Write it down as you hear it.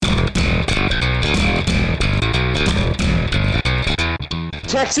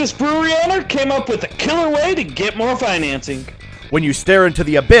Texas brewery owner came up with a killer way to get more financing. When you stare into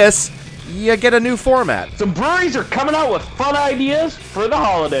the abyss, you get a new format. Some breweries are coming out with fun ideas for the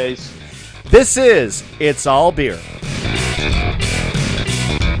holidays. This is It's All Beer.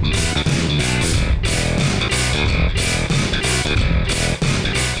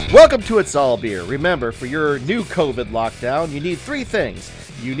 Welcome to It's All Beer. Remember, for your new COVID lockdown, you need three things.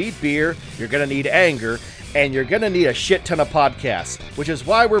 You need beer, you're going to need anger, and you're going to need a shit ton of podcasts, which is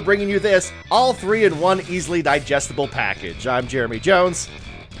why we're bringing you this, all three in one easily digestible package. I'm Jeremy Jones.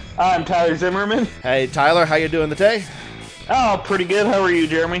 I'm Tyler Zimmerman. Hey, Tyler, how you doing today? Oh, pretty good. How are you,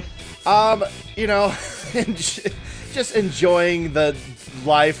 Jeremy? Just enjoying the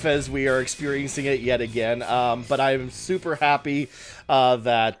life as we are experiencing it yet again. But I'm super happy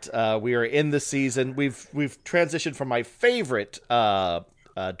that we are in the season. We've transitioned from my favorite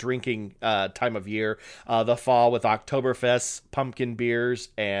drinking time of year, the fall, with Oktoberfest, pumpkin beers,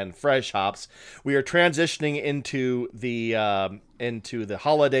 and fresh hops. We are transitioning into the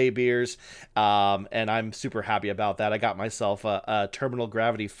holiday beers, and I'm super happy about that. I got myself a Terminal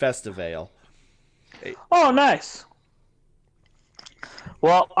Gravity Festive Ale. Oh, nice.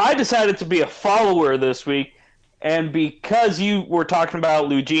 Well, I decided to be a follower this week, and because you were talking about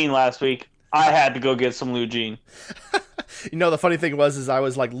Lugene last week, I had to go get some Lugene. You know, the funny thing was I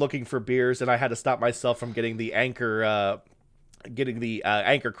was like looking for beers, and I had to stop myself from getting the Anchor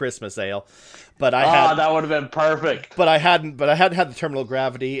Anchor Christmas Ale. But that would have been perfect. But I hadn't had the Terminal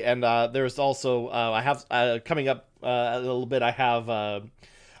Gravity, and there's also I have coming up a little bit. I have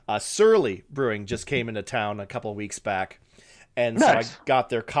Surly Brewing just came into town a couple weeks back. And nice. So I got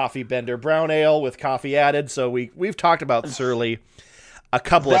their Coffee Bender Brown Ale with coffee added. So we've talked about Surly a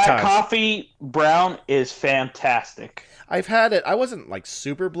couple of times. That coffee brown is fantastic. I've had it. I wasn't like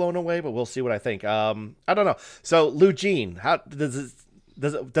super blown away, but we'll see what I think. I don't know. So Lugene, how does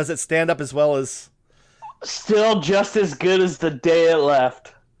it stand up as well as? Still just as good as the day it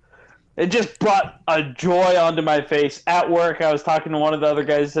left. It just brought a joy onto my face. At work, I was talking to one of the other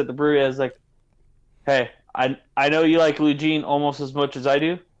guys at the brewery. I was like, "Hey, I know you like Lugene almost as much as I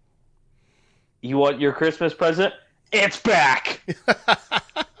do. You want your Christmas present? It's back."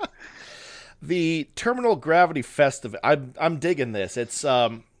 The Terminal Gravity Festival. I'm digging this. It's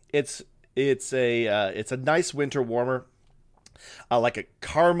a nice winter warmer, like a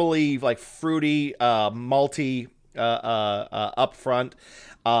caramely, like fruity, malty up front,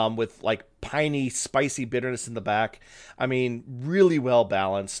 with like piney, spicy bitterness in the back. I mean, really well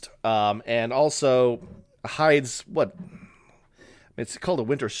balanced, and also hides what it's called a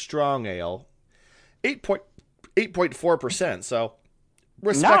winter strong ale, 8.4%. So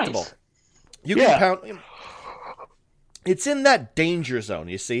respectable. Nice. You can pound. It's in that danger zone.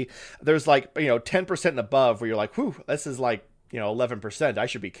 You see, there's like 10% and above where you're like, whew, this is like 11%. I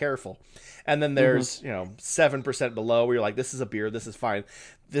should be careful. And then there's 7% below where you're like, this is a beer. This is fine.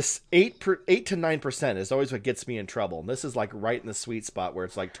 This 8 to 9% is always what gets me in trouble. And this is like right in the sweet spot where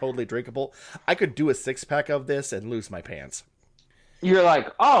it's like totally drinkable. I could do a 6-pack of this and lose my pants. You're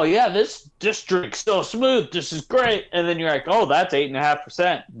like, oh yeah, this drink's so smooth. This is great. And then you're like, oh, that's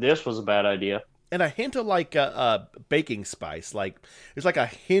 8.5%. This was a bad idea. And a hint of like a baking spice. Like there's like a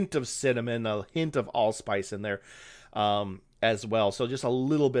hint of cinnamon, a hint of allspice in there, as well. So just a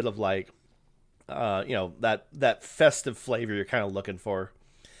little bit of like, that festive flavor you're kind of looking for.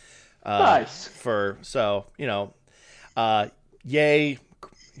 Nice. Yay!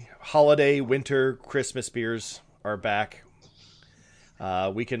 Holiday, winter, Christmas beers are back.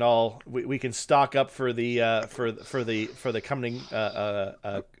 We can stock up for the coming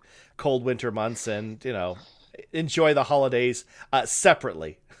cold winter months, and enjoy the holidays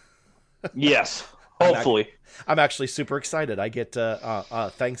separately. Yes, hopefully. I'm actually super excited. I get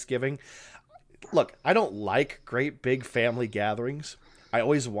Thanksgiving. Look, I don't like great big family gatherings. I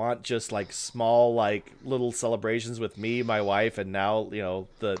always want just like small, like little celebrations with me, my wife, and now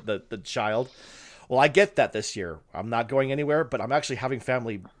the child. Well, I get that this year. I'm not going anywhere, but I'm actually having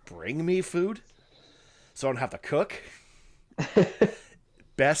family bring me food, so I don't have to cook.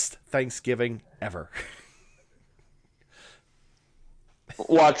 Best Thanksgiving ever.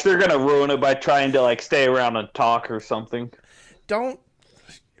 Watch, they're gonna ruin it by trying to like stay around and talk or something. Don't.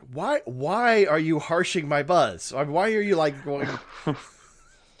 Why are you harshing my buzz? Why are you like going?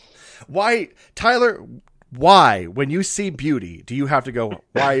 Why, Tyler? Why, when you see beauty, do you have to go?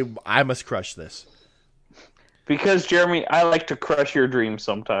 Why I must crush this? Because, Jeremy, I like to crush your dreams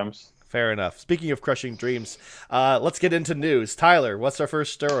sometimes. Fair enough. Speaking of crushing dreams, let's get into news. Tyler, what's our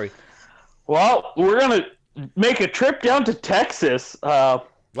first story? Well, we're going to make a trip down to Texas.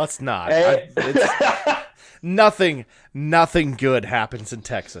 Let's not. Eh, Nothing good happens in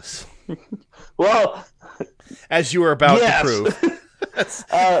Texas, well, as you were about to yes. prove.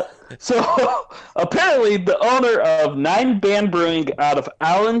 So apparently, the owner of Nine Band Brewing out of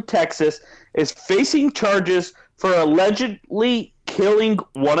Allen, Texas, is facing charges for allegedly killing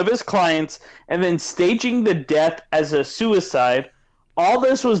one of his clients and then staging the death as a suicide. All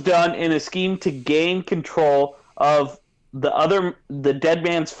this was done in a scheme to gain control of the dead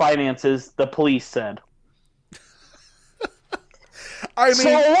man's finances, the police said. I mean, So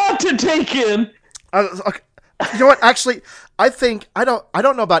a lot to take in. Okay. You know what? Actually, I think I don't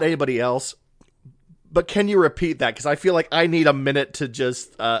know about anybody else, but can you repeat that? Because I feel like I need a minute to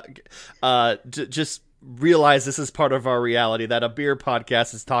just just realize this is part of our reality, that a beer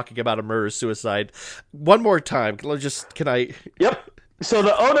podcast is talking about a murder suicide. One more time. Can I? Yep. So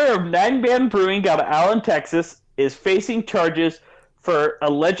the owner of Nine Band Brewing out of Allen, Texas, is facing charges for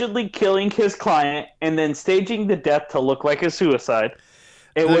allegedly killing his client and then staging the death to look like a suicide.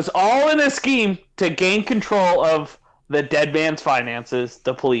 It was all in a scheme to gain control of the dead man's finances,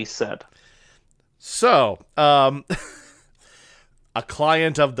 the police said. So, a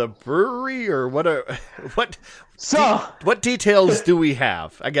client of the brewery, or what? What details do we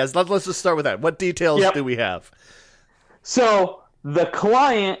have? I guess let's just start with that. What details do we have? So the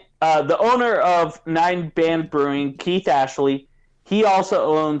client, the owner of Nine Band Brewing, Keith Ashley, he also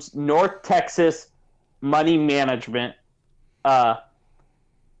owns North Texas Money Management,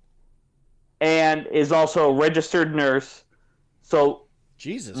 and is also a registered nurse. So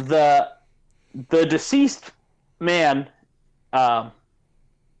Jesus, the deceased man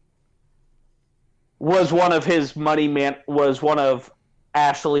was one of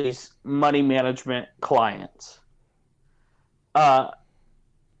Ashley's money management clients.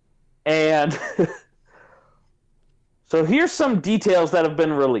 And so here's some details that have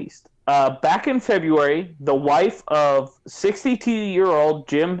been released. Back in February, the wife of 62-year-old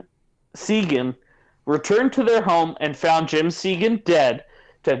Jim Segan returned to their home and found Jim Segan dead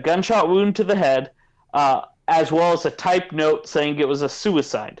to a gunshot wound to the head, as well as a typed note saying it was a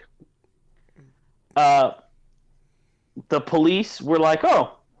suicide. The police were like,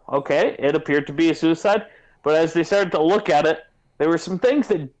 oh, okay, it appeared to be a suicide. But as they started to look at it, there were some things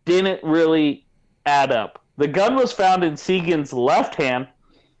that didn't really add up. The gun was found in Segan's left hand.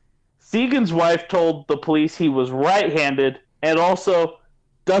 Segan's wife told the police he was right-handed and also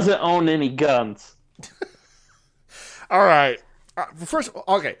doesn't own any guns. All right. First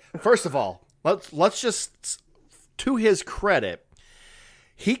of all, let's just, to his credit,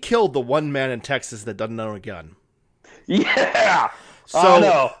 he killed the one man in Texas that doesn't own a gun. Yeah.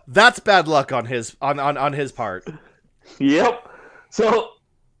 So that's bad luck on his part. Yep. So,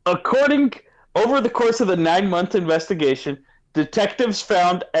 over the course of the 9-month investigation, detectives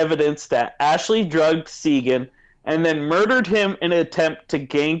found evidence that Ashley drugged Segan and then murdered him in an attempt to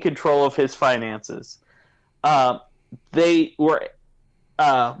gain control of his finances. They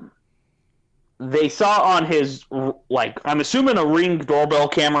saw on his, I'm assuming a Ring doorbell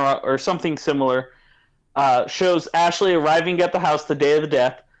camera or something similar, shows Ashley arriving at the house the day of the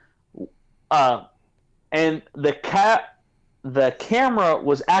death, and the camera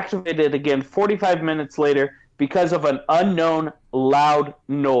was activated again 45 minutes later because of an unknown loud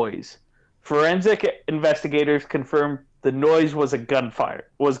noise. Forensic investigators confirmed the noise was gunfire.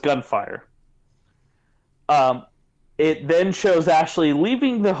 It then shows Ashley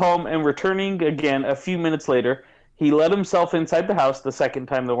leaving the home and returning again a few minutes later. He let himself inside the house the second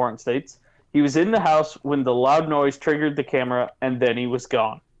time, the warrant states. He was in the house when the loud noise triggered the camera, and then he was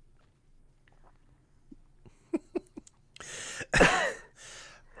gone.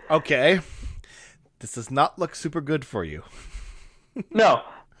 Okay. This does not look super good for you. No.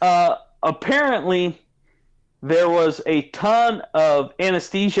 Apparently, there was a ton of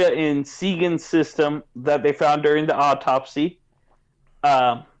anesthesia in Segan's system that they found during the autopsy.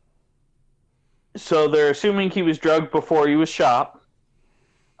 So they're assuming he was drugged before he was shot.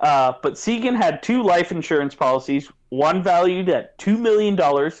 But Segan had 2 life insurance policies, one valued at $2 million.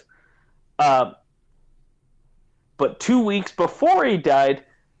 But 2 weeks before he died,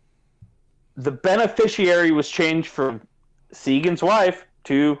 the beneficiary was changed from Segan's wife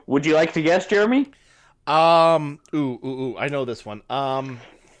to, would you like to guess, Jeremy? I know this one.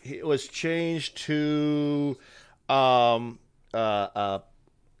 It was changed to Pat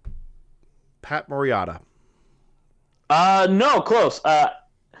Morita. No, close.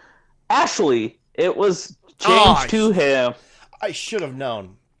 Ashley. It was changed to him. I should have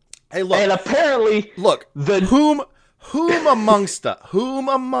known. Hey, look. And apparently, whom amongst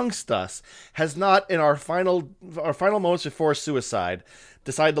us has not, in our final moments before suicide,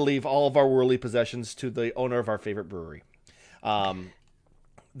 decided to leave all of our worldly possessions to the owner of our favorite brewery. A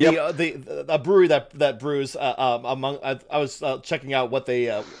brewery that brews among. I was checking out what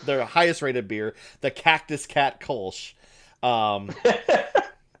their highest rated beer, the Cactus Cat Kolsch,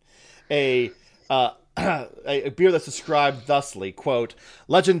 a a beer that's described thusly, quote,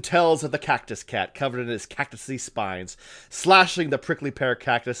 legend tells of the cactus cat covered in his cactusy spines, slashing the prickly pear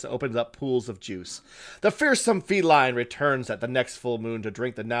cactus that opens up pools of juice. The fearsome feline returns at the next full moon to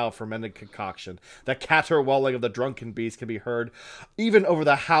drink the now fermented concoction. The caterwauling of the drunken beast can be heard even over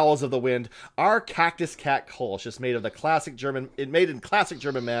the howls of the wind. Our cactus cat Kolsch is made in classic German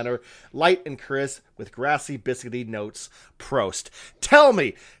manner, light and crisp with grassy, biscuity notes. Prost. Tell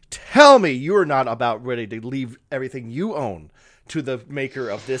me you're not about ready to leave everything you own to the maker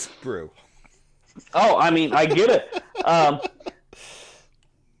of this brew. Oh, I mean, I get it.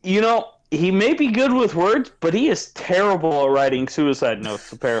 He may be good with words, but he is terrible at writing suicide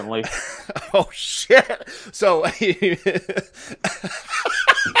notes, apparently. Oh, shit. So, I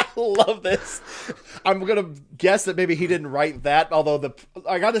love this. I'm going to guess that maybe he didn't write that, although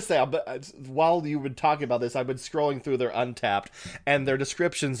I got to say, while you've been talking about this, I've been scrolling through their Untapped, and their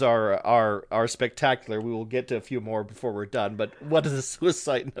descriptions are spectacular. We will get to a few more before we're done, but what does the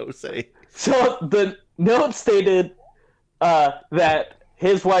suicide note say? So, the note stated that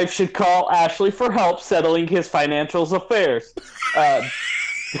his wife should call Ashley for help settling his financial affairs.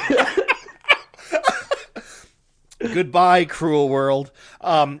 Goodbye, cruel world.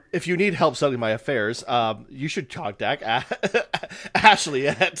 If you need help settling my affairs, you should contact Ashley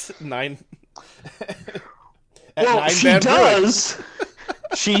at 9. She does.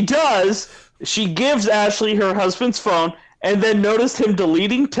 She does. She gives Ashley her husband's phone and then noticed him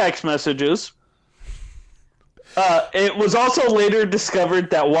deleting text messages. It was also later discovered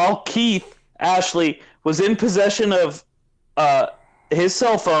that while Ashley, was in possession of his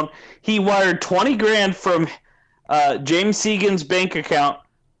cell phone, he wired $20,000 from James Segan's bank account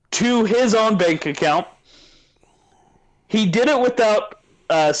to his own bank account. He did it without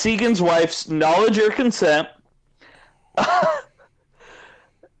Segan's wife's knowledge or consent.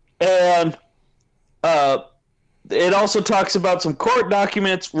 And it also talks about some court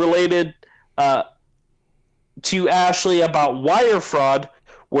documents related to Ashley about wire fraud,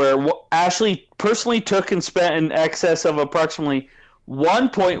 where Ashley personally took and spent in excess of approximately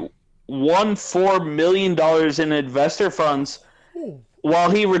 $1.14 million in investor funds.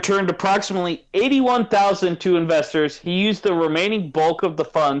 While he returned approximately $81,000 to investors, he used the remaining bulk of the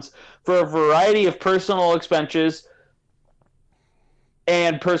funds for a variety of personal expenses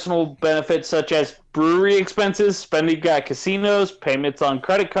and personal benefits such as brewery expenses, spending at casinos, payments on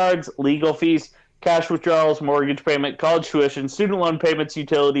credit cards, legal fees, cash withdrawals, mortgage payment, college tuition, student loan payments,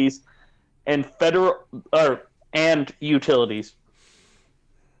 utilities, and utilities.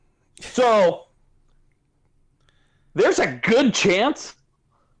 So there's a good chance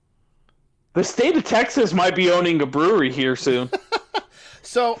the state of Texas might be owning a brewery here soon.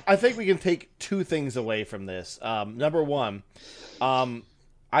 So I think we can take two things away from this. Number one, I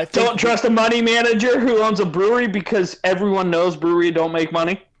think don't trust a money manager who owns a brewery because everyone knows brewery don't make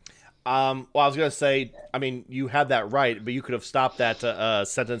money. Well, I was going to say, I mean, you had that right, but you could have stopped that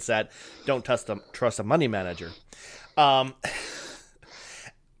sentence at don't trust a money manager.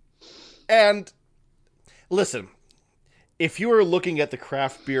 And listen, if you are looking at the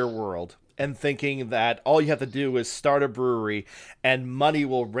craft beer world and thinking that all you have to do is start a brewery and money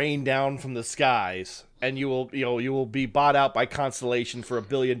will rain down from the skies and you will be bought out by Constellation for $1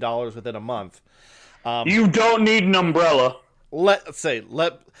 billion within a month. You don't need an umbrella. Let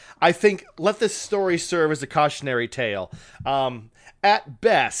this story serve as a cautionary tale. At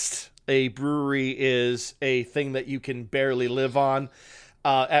best, a brewery is a thing that you can barely live on.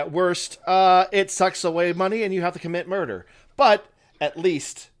 At worst, it sucks away money and you have to commit murder. But at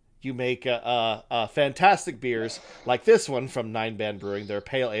least you make fantastic beers like this one from Nine Band Brewing, their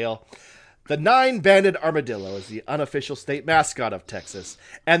pale ale. The Nine-Banded Armadillo is the unofficial state mascot of Texas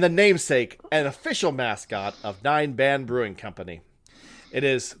and the namesake and official mascot of Nine Band Brewing Company. It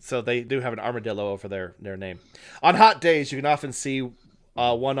is, so they do have an armadillo over their name. On hot days, you can often see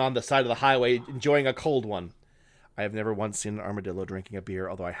one on the side of the highway enjoying a cold one. I have never once seen an armadillo drinking a beer,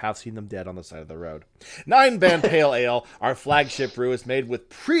 although I have seen them dead on the side of the road. Nine Band Pale Ale, our flagship brew, is made with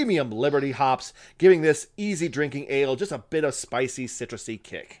premium Liberty hops, giving this easy drinking ale just a bit of spicy, citrusy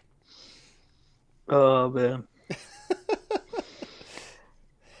kick. Oh, man.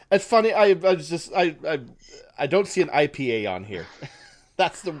 It's funny, I don't see an IPA on here.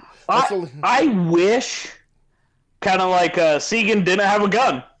 I wish, kind of like Segan didn't have a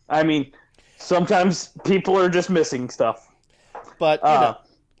gun. I mean, sometimes people are just missing stuff. But Uh,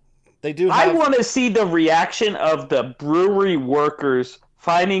 they do I have want to see the reaction of the brewery workers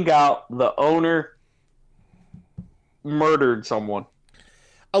finding out the owner murdered someone.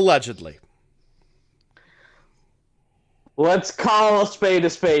 allegedly. Let's call a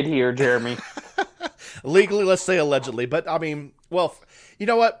spade here, Jeremy. Legally, let's say allegedly, but I mean, well, you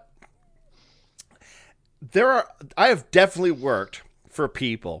know what? I have definitely worked for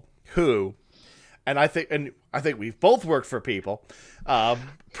people who, and I think we've both worked for people,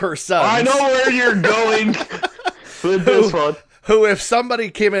 per sons. I know where you're going with this one. Who, if somebody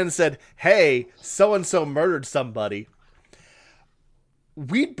came in and said, "Hey, so and so murdered somebody,"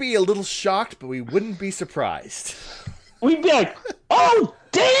 we'd be a little shocked, but we wouldn't be surprised. We'd be like, "Oh,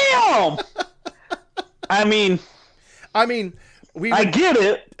 damn!" I mean, I get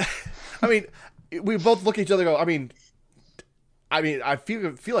it. I mean, we both look at each other and go, I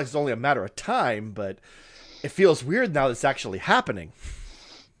feel like it's only a matter of time, but it feels weird now that it's actually happening.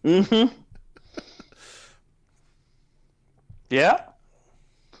 Mm-hmm. Yeah.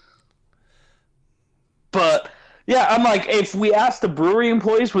 But, yeah, I'm like, if we asked the brewery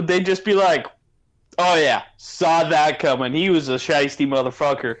employees, would they just be like, "Oh, yeah, saw that coming. He was a shiesty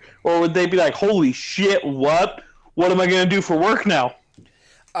motherfucker." Or would they be like, "Holy shit, what? What am I going to do for work now?"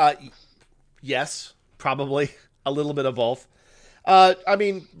 Yes, probably a little bit of both. I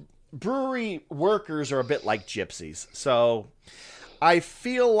mean, brewery workers are a bit like gypsies, so I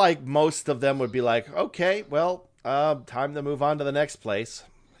feel like most of them would be like, "Okay, well, time to move on to the next place."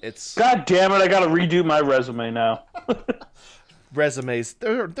 It's God damn it, I got to redo my resume now. resumes.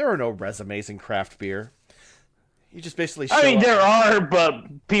 There are no resumes in craft beer. You just basically show I mean, up. there are,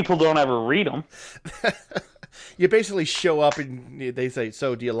 but people don't ever read them. You basically show up and they say,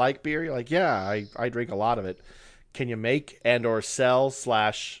 "So, do you like beer?" You're like, "Yeah, I drink a lot of it." Can you make and or sell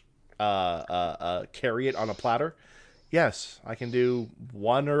slash carry it on a platter? Yes, I can do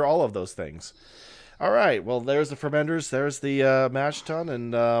one or all of those things. All right, well, there's the fermenters, there's the mash tun,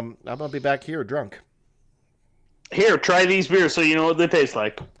 and I'm gonna be back here drunk. Here, try these beers so you know what they taste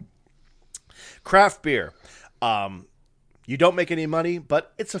like. Craft beer. You don't make any money,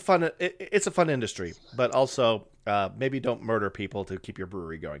 but it's a fun industry. But also, maybe don't murder people to keep your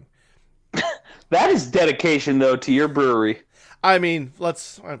brewery going. That is dedication, though, to your brewery. I mean,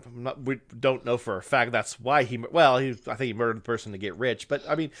 we don't know for a fact that's why I think he murdered the person to get rich. But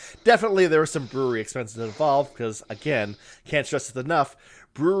I mean, definitely there were some brewery expenses involved because, again, can't stress it enough.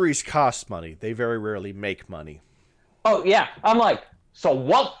 Breweries cost money. They very rarely make money. Oh, yeah. I'm like, so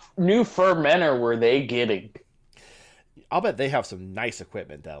what new fermenter were they getting? I'll bet they have some nice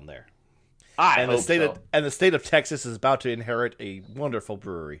equipment down there. I hope so. And the state of Texas is about to inherit a wonderful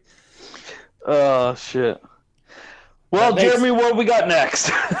brewery. Oh, shit. Well, Jeremy, what we got next?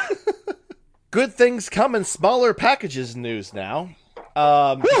 Good things come in smaller packages news now.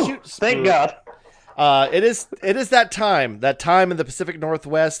 Thank God. It is that time in the Pacific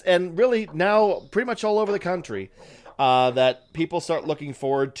Northwest, and really now pretty much all over the country, that people start looking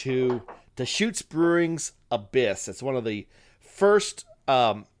forward to Deschutes Brewing's Abyss. It's one of the first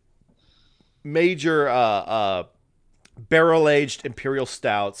major barrel-aged imperial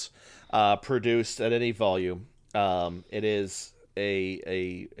stouts produced at any volume. It is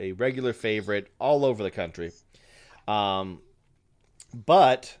a regular favorite all over the country. But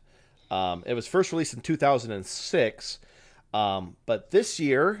it was first released in 2006. But this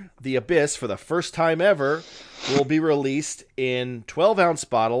year, the Abyss, for the first time ever, will be released in 12-ounce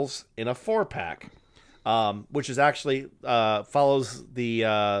bottles in a 4-pack, which is actually follows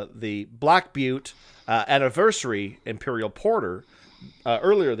the Black Butte Anniversary Imperial Porter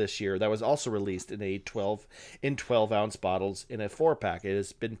earlier this year that was also released in 12-ounce bottles in a 4-pack. It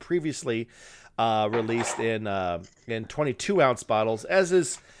has been previously released in 22-ounce bottles,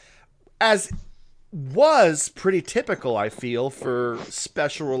 as was pretty typical, I feel, for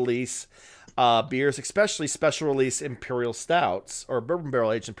special release beers, especially special release imperial stouts or bourbon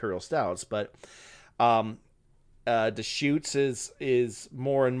barrel aged imperial stouts. But Deschutes is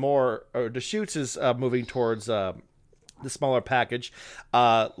more and more, or Deschutes is moving towards the smaller package,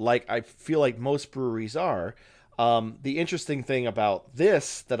 like I feel like most breweries are. The interesting thing about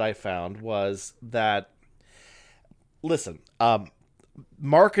this that I found was that, listen,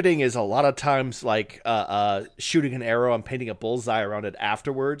 marketing is a lot of times like shooting an arrow and painting a bullseye around it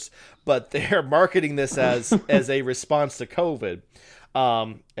afterwards, but they're marketing this as a response to COVID.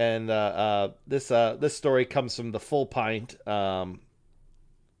 This story comes from the Full Pint,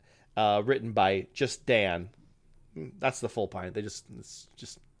 written by just Dan. That's the Full Pint.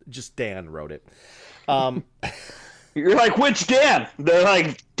 Just Dan wrote it. You're like, which Dan? They're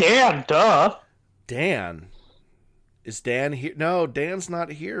like, Dan, duh. Dan. Is Dan here? No, Dan's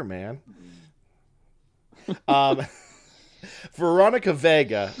not here, man. Um, Veronica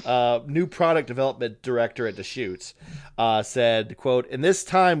Vega, new product development director at Deschutes, said, quote, "In this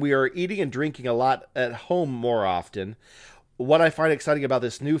time, we are eating and drinking a lot at home more often. What I find exciting about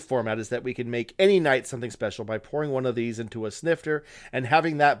this new format is that we can make any night something special by pouring one of these into a snifter and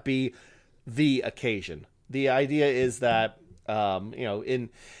having that be the occasion. The idea is that,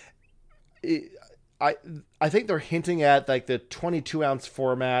 I I think they're hinting at like the 22-ounce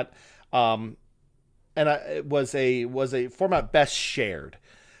format, um, and it was a format best shared.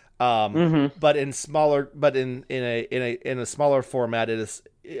 Mm-hmm. But in smaller, but in a smaller format, it's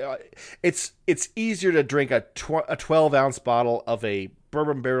easier to drink a 12-ounce bottle of a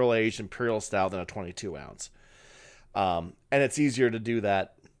bourbon barrel aged imperial stout than a 22-ounce, and it's easier to do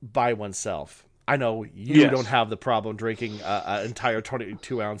that by oneself. I know you Yes. don't have the problem drinking an entire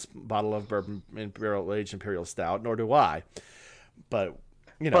 22-ounce bottle of bourbon barrel aged imperial stout, nor do I. But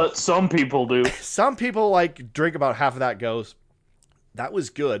But some people do. some people like drink about half of that. Goes, that was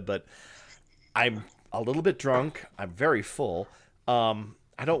good, but I'm a little bit drunk. I'm very full.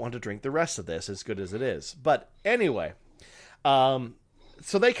 I don't want to drink the rest of this, as good as it is. But anyway,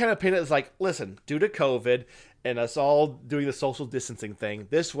 so they kind of paint it as like, listen, due to COVID and us all doing the social distancing thing,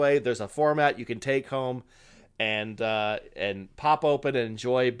 this way there's a format you can take home and pop open and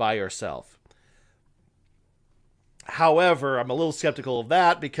enjoy by yourself. However, I'm a little skeptical of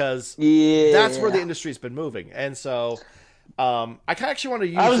that because that's where the Yeah. industry's been moving, and so I actually want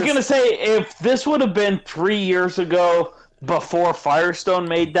to I use was this. gonna say if this would have been 3 years ago, before Firestone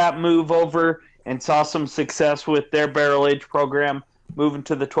made that move over and saw some success with their barrel age program, moving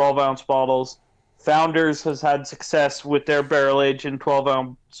to the 12-ounce bottles. Founders has had success with their barrel age in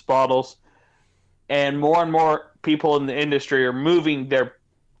 12-ounce bottles, and more people in the industry are moving their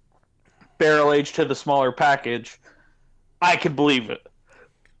barrel age to the smaller package. I could believe it.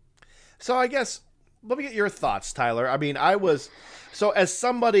 So I guess let me get your thoughts, Tyler. I mean, I was so at,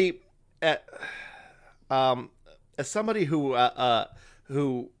 um, as somebody who has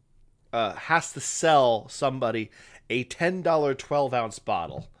to sell somebody a $10 12-ounce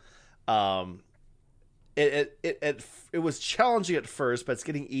bottle. Um, it was challenging at first, but it's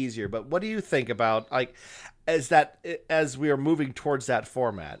getting easier. But what do you think about like as we are moving towards that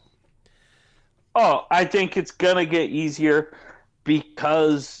format? Oh, I think it's gonna get easier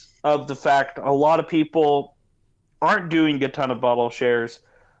because of the fact a lot of people aren't doing a ton of bottle shares,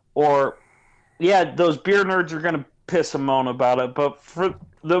 or yeah, those beer nerds are gonna piss and moan about it. But for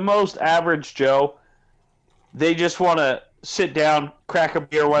the most average Joe, they just want to sit down, crack a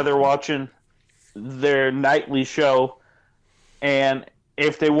beer while they're watching their nightly show, and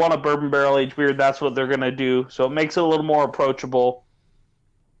if they want a bourbon barrel aged beer, that's what they're gonna do. So it makes it a little more approachable,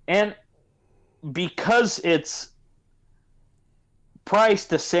 and because it's priced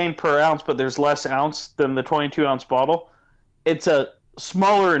the same per ounce, but there's less ounce than the 22-ounce bottle, it's a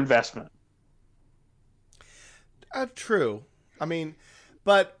smaller investment. True. I mean,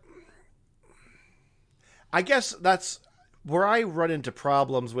 but I guess that's where I run into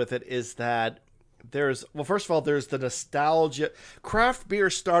problems with it is that first of all, there's the nostalgia. Craft beer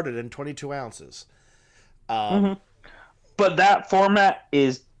started in 22 ounces. Um, Mm-hmm. But that format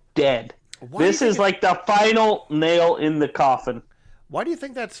is dead. why do you This think is like the final nail in the coffin. why do you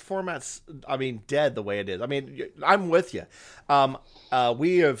think that's format's? I mean, dead the way it is. I mean, I'm with you.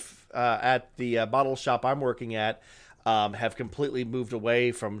 We have at the bottle shop I'm working at have completely moved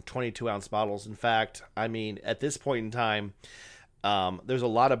away from 22-ounce bottles. In fact, I mean, at this point in time, there's a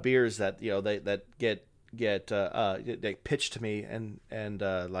lot of beers that that get pitched to me and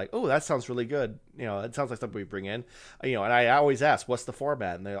like, oh, that sounds really good. It sounds like something we bring in. And I always ask, what's the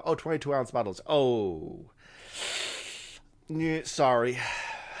format? And they go, oh, 22-ounce bottles. Oh, yeah, sorry,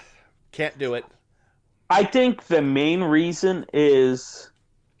 can't do it. I think the main reason is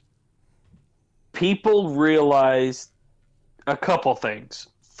people realize a couple things.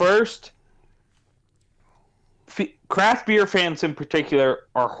 First, craft beer fans in particular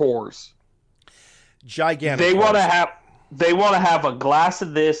are whores. Gigantic They want to horse. have they want to have a glass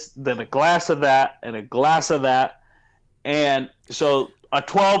of this, then a glass of that, and a glass of that, and so a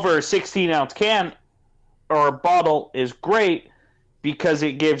 12 or a 16-ounce can or a bottle is great because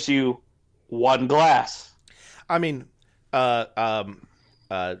it gives you one glass. I mean, uh, um,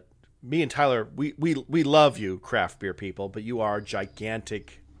 uh, me and Tyler, we love you, craft beer people, but you are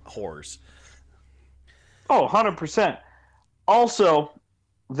gigantic whores. Oh, 100%. Also,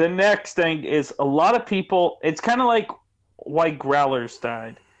 the next thing is a lot of people, it's kind of like why growlers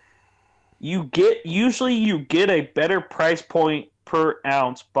died. You get a better price point per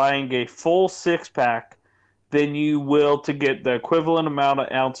ounce buying a full 6 pack than you will to get the equivalent amount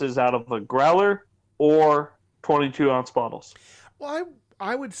of ounces out of a growler or 22-ounce bottles. Well,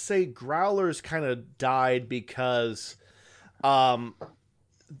 I would say growlers kind of died because um,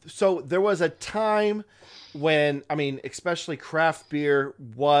 so there was a time when, I mean, especially craft beer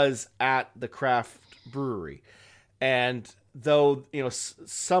was at the craft brewery, and though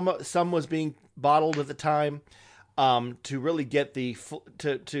some was being bottled at the time, to really get the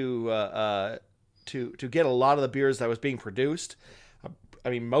to get a lot of the beers that was being produced. I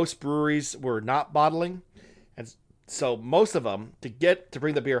mean, most breweries were not bottling, and so most of them to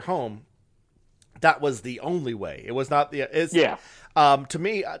bring the beer home, that was the only way. It was not the it's Yeah. To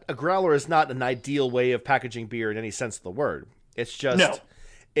me, a growler is not an ideal way of packaging beer in any sense of the word. It's No. just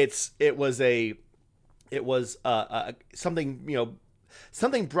it was something,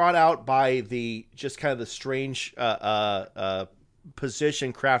 something brought out by the just kind of the strange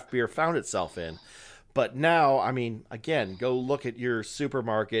position craft beer found itself in. But now, I mean, again, go look at your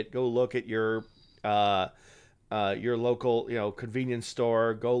supermarket, go look at your local, convenience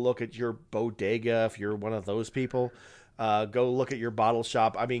store. Go look at your bodega if you're one of those people. Go look at your bottle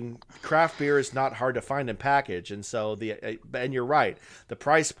shop. I mean, craft beer is not hard to find and package, and so and you're right. The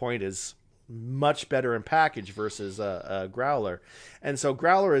price point is much better in package versus a growler, and so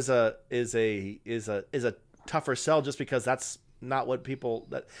growler is a tougher sell just because that's not what people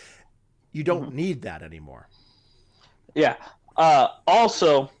that you don't need that anymore. Yeah.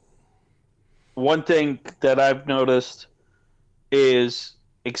 Also, one thing that I've noticed is,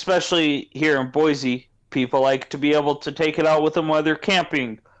 especially here in Boise, people like to be able to take it out with them while they're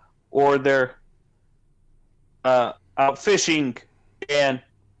camping or they're out fishing. And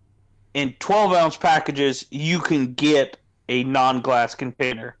in 12-ounce packages, you can get a non-glass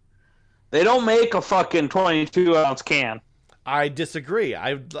container. They don't make a fucking 22-ounce can. I disagree.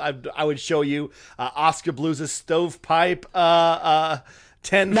 I would show you Oscar Blues' stovepipe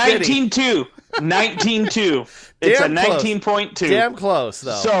 1050. 19.2. 19.2. It's a 19.2. Damn close,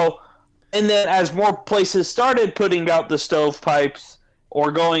 though. So, and then as more places started putting out the stovepipes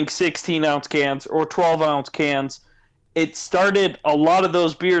or going 16-ounce cans or 12-ounce cans, it started a lot of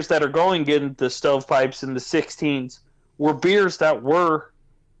those beers that are going in the stovepipes and the 16s were beers that were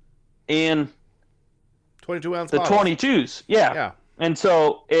in 22-ounce the bottles. 22s. Yeah. And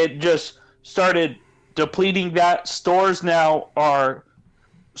so it just started depleting that. Stores now are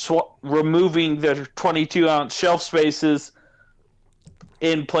removing the 22-ounce shelf spaces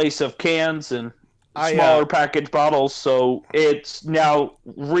in place of cans and smaller package bottles. So it's now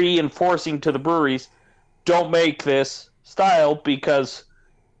reinforcing to the breweries, don't make this style because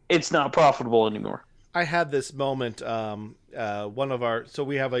it's not profitable anymore. I had this moment. So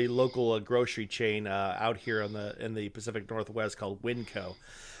we have a local grocery chain out here in the Pacific Northwest called Winco,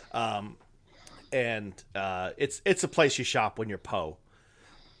 and it's a place you shop when you're po,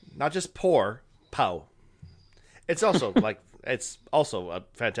 not just poor, po. It's also it's also a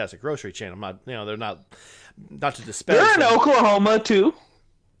fantastic grocery chain. I'm not, they're not to disparage. They're in Oklahoma too.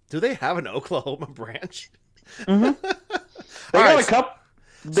 Do they have an Oklahoma branch? Mm-hmm.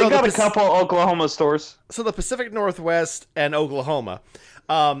 They got a couple Oklahoma stores. So the Pacific Northwest and Oklahoma.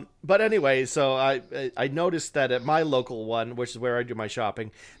 But anyway, so I noticed that at my local one, which is where I do my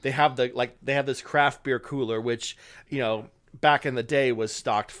shopping, they have this craft beer cooler, which, back in the day was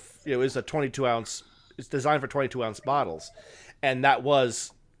stocked. It was a 22-ounce. It's designed for 22-ounce bottles, and that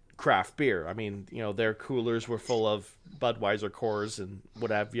was craft beer. I mean, their coolers were full of Budweiser Coors and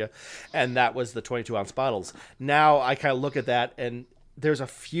what have you, and that was the 22-ounce bottles. Now I kind of look at that, and there's a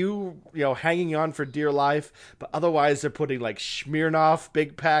few, hanging on for dear life, but otherwise they're putting like Smirnoff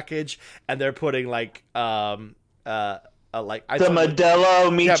big package, and they're putting like the Modelo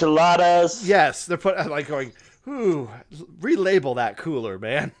Micheladas. Yes, they're putting going, ooh, relabel that cooler,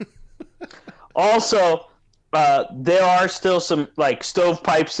 man. Also, there are still some like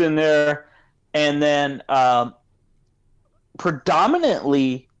stovepipes in there, and then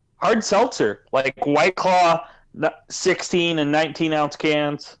predominantly hard seltzer, like White Claw, 16 and 19-ounce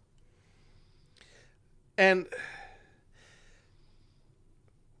cans. And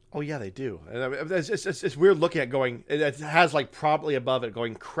oh yeah, they do. It's weird looking at going. It has like probably above it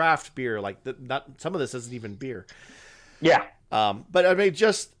going craft beer. Like not some of this isn't even beer. Yeah. But I mean, it's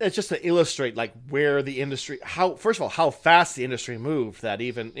just to illustrate like where the industry, first of all, how fast the industry moved. That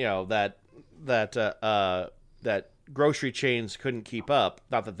even that grocery chains couldn't keep up.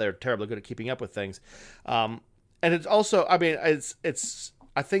 Not that they're terribly good at keeping up with things. And it's also, I mean, it's.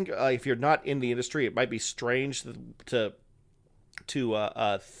 I think if you're not in the industry, it might be strange to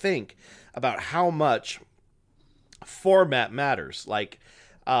think about how much format matters. Like,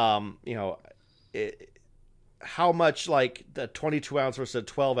 how much like the 22 ounce versus a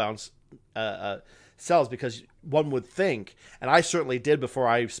 12 ounce uh, uh, sells, because one would think, and I certainly did before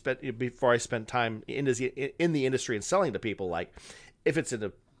I spent time in the industry and selling to people, like if it's in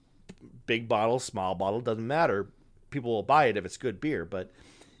a big bottle, small bottle, doesn't matter. People will buy it if it's good beer, but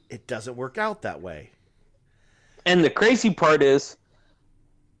it doesn't work out that way. And the crazy part is,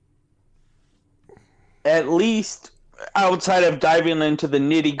 at least outside of diving into the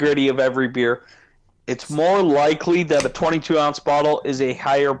nitty gritty of every beer, it's more likely that a 22-ounce bottle is a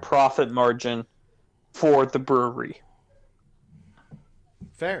higher profit margin for the brewery.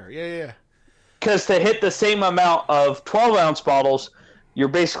 Fair, yeah. Because to hit the same amount of 12-ounce bottles, you're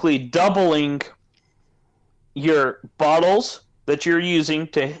basically doubling your bottles that you're using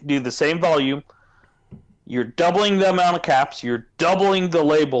to do the same volume. You're doubling the amount of caps. You're doubling the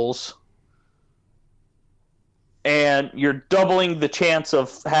labels. And you're doubling the chance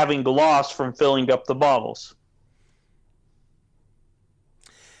of having loss from filling up the bottles.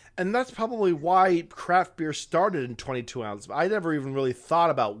 And that's probably why craft beer started in 22 ounce. I never even really thought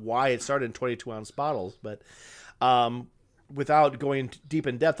about why it started in 22-ounce bottles, but without going deep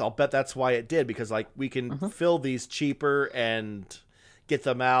in depth, I'll bet that's why it did, because like we can fill these cheaper and get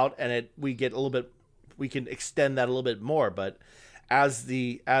them out, and we get a little bit, we can extend that a little bit more. But as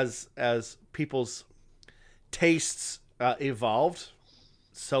people's tastes evolved,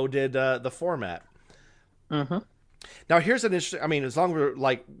 so did the format. Mm-hmm. Now here's an interesting. I mean, as long as we're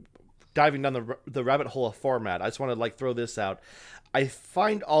like diving down the rabbit hole of format, I just want to like throw this out. I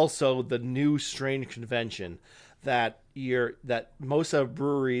find also the new strange convention that most of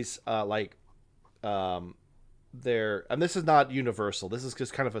breweries their, and this is not universal. This is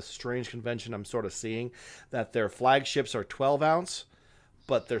just kind of a strange convention I'm sort of seeing, that their flagships are 12 ounce,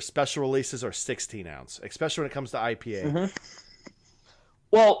 but their special releases are 16 ounce, especially when it comes to IPA. Mm-hmm.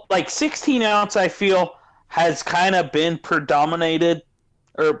 Well, like 16 ounce, I feel has kind of been predominantly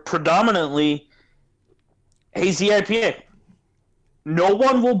hazy IPA. No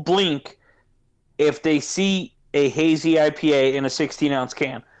one will blink if they see a hazy IPA in a 16-ounce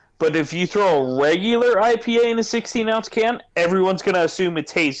can. But if you throw a regular IPA in a 16-ounce can, everyone's going to assume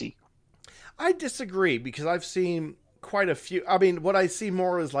it's hazy. I disagree, because I've seen quite a few. I mean, what I see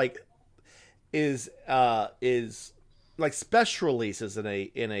more is like special releases in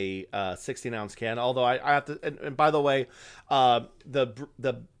a 16-ounce can. Although I have to, and by the way,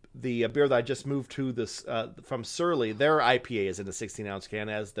 the beer that I just moved to this from Surly, their IPA is in a 16-ounce can,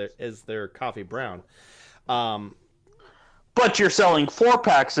 as their coffee brown. But you're selling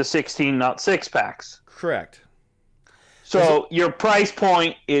 4-packs of 16, not 6-packs. Correct. So your price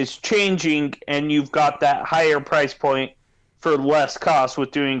point is changing, and you've got that higher price point for less cost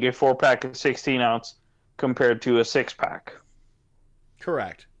with doing a 4-pack of 16 ounce compared to a 6-pack.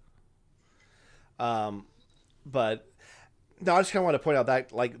 Correct. But no, I just kind of want to point out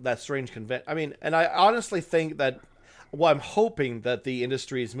that like that strange convention. I mean, and I honestly think that, well, I'm hoping that the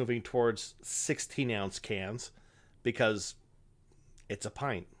industry is moving towards 16-ounce cans, because it's a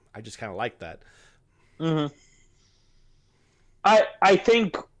pint. I just kind of like that. Mm-hmm. I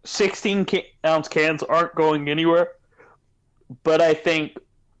think 16-ounce cans aren't going anywhere, but I think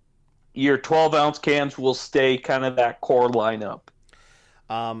your 12-ounce cans will stay kind of that core lineup.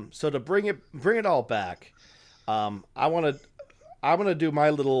 So to bring it all back, I'm gonna do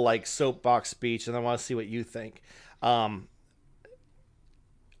my little like soapbox speech, and I want to see what you think. I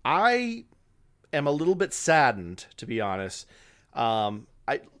am a little bit saddened, to be honest.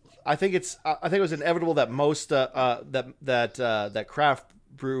 I think it was inevitable that most that craft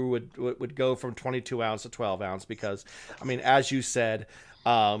brew would go from 22 ounce to 12 ounce, because I mean, as you said,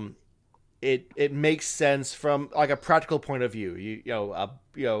 it makes sense from like a practical point of view. You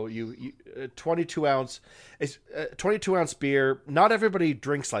 22 ounce is 22 ounce beer. Not everybody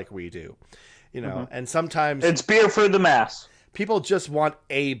drinks like we do, and sometimes it's beer for the mass. People just want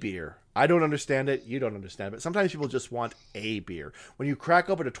a beer. I don't understand it. You don't understand it. But sometimes people just want a beer. When you crack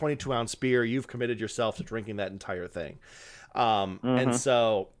open a 22-ounce beer, you've committed yourself to drinking that entire thing. And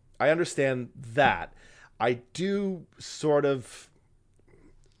so I understand that. I do sort of...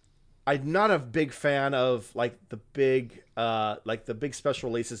 I'm not a big fan of like the big special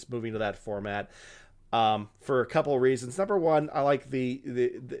releases moving to that format. For a couple of reasons. Number one, I like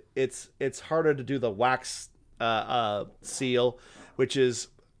it's harder to do the wax seal, which is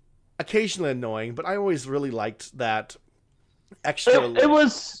occasionally annoying, but I always really liked that extra. It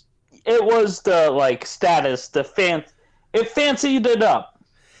was the like status, it fancied it up.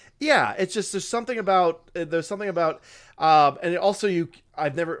 Yeah, it's just there's something about and it also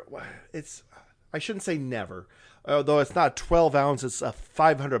I shouldn't say never, Although it's not 12 ounce, it's a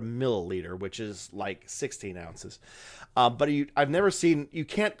 500 milliliter, which is like 16 ounces. But I've never seen, you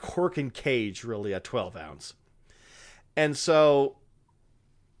can't cork and cage really a 12 ounce. And so,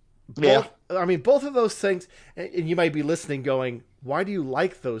 both of those things, and you might be listening going, why do you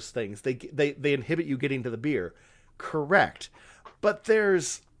like those things? They inhibit you getting to the beer. Correct. But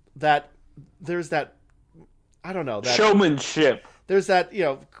there's that, I don't know. That showmanship. There's that,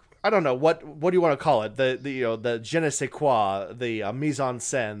 I don't know what do you want to call it? The je ne sais quoi, the mise en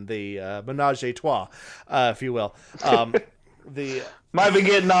scène, the ménage à trois, if you will. Might be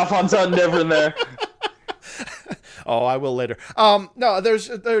getting off on something different there. Oh, I will later. No, there's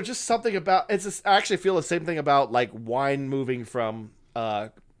just something about it's. Just, I actually feel the same thing about like wine moving from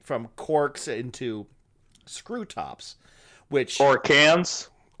corks into screw tops, or cans.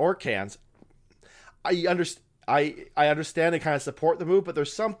 I understand. I understand and kind of support the move, but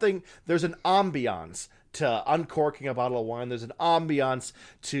there's an ambiance to uncorking a bottle of wine. There's an ambiance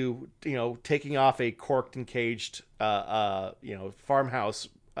to, taking off a corked and caged, farmhouse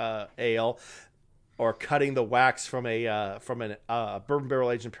ale, or cutting the wax from an bourbon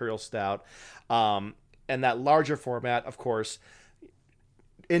barrel aged imperial stout, and that larger format, of course.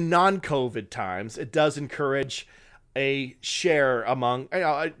 In non-COVID times, it does encourage a share among,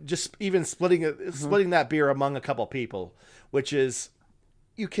 just even splitting that beer among a couple people, which is,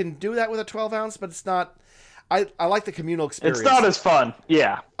 you can do that with a 12 ounce, but it's not. I like the communal experience. It's not as fun.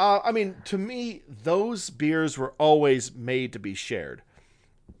 Yeah. To me, those beers were always made to be shared.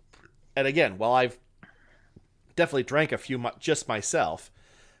 And again, while I've definitely drank a few just myself,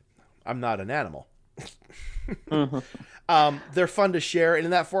 I'm not an animal. Mm-hmm. They're fun to share, and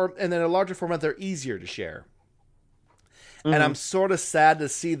in that form, and in a larger format, they're easier to share. Mm-hmm. And I'm sort of sad to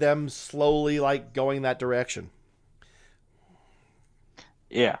see them slowly like going that direction.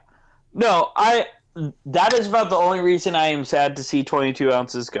 Yeah. No, that is about the only reason I am sad to see 22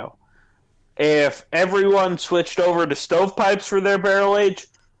 ounces go. If everyone switched over to stovepipes for their barrel age,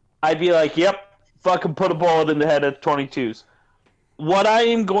 I'd be like, yep, fucking put a bullet in the head of 22s. What I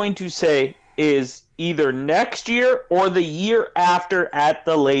am going to say is either next year or the year after at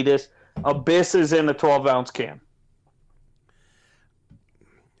the latest, Abyss is in a 12-ounce can.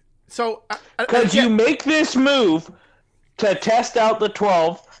 So, because you make this move to test out the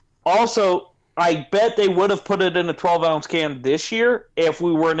 12. Also, I bet they would have put it in a 12-ounce can this year if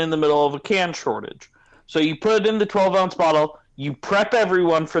we weren't in the middle of a can shortage. So you put it in the 12-ounce bottle, you prep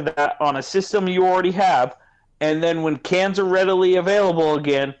everyone for that on a system you already have, and then when cans are readily available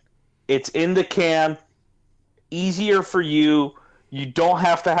again, it's in the can, easier for you. You don't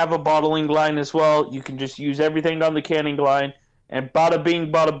have to have a bottling line as well. You can just use everything on the canning line. And bada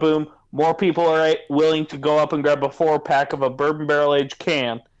bing, bada boom, more people are willing to go up and grab a 4-pack of a bourbon barrel aged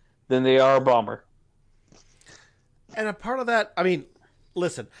can than they are a bomber. And a part of that,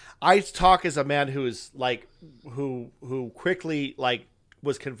 listen, I talk as a man who is like, who quickly like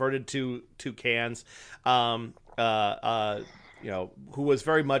was converted to cans, who was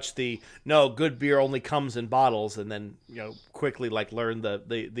very much good beer only comes in bottles, and then quickly like learned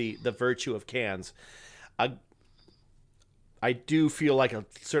the virtue of cans. I do feel like a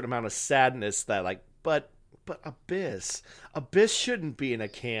certain amount of sadness that but Abyss shouldn't be in a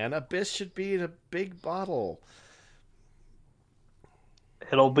can. Abyss should be in a big bottle.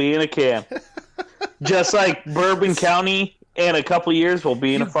 It'll be in a can. Just like Bourbon County in a couple years will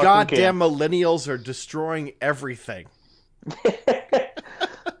be in a fucking goddamn can. Millennials are destroying everything.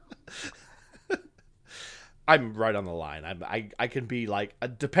 I'm right on the line. I can be like,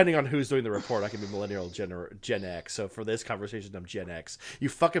 depending on who's doing the report, I can be millennial, Gen X. So for this conversation, I'm Gen X. You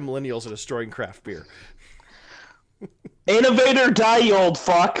fucking millennials are destroying craft beer. Innovator die, you old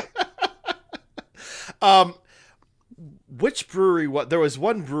fuck. Which brewery? There was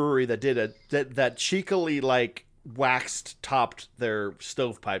one brewery that did that cheekily like waxed topped their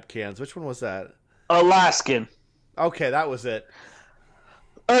stovepipe cans. Which one was that? Alaskan. Okay, that was it.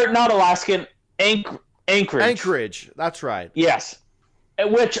 Or not Alaskan. Anchorage. Anchorage, that's right. Yes.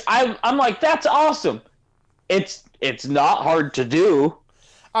 Which I'm like, that's awesome. It's not hard to do.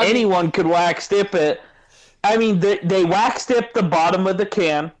 Anyone could wax dip it. They wax dip the bottom of the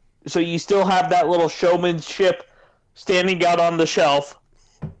can, so you still have that little showmanship standing out on the shelf.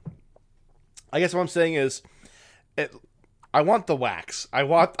 I guess what I'm saying is, I want the wax. I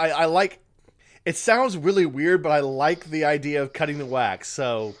like. It sounds really weird, but I like the idea of cutting the wax.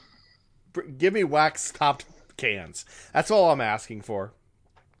 So give me wax-topped cans. That's all I'm asking for.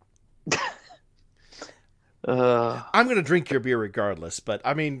 I'm going to drink your beer regardless, but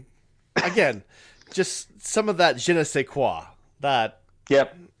again, just some of that je ne sais quoi. That.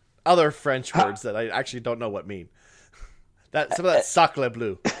 Yep. other French words that I actually don't know what mean. Some of that sacre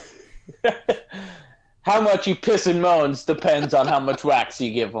bleu. How much he piss and moans depends on how much wax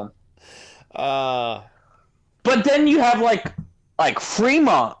you give him. Uh, But then you have like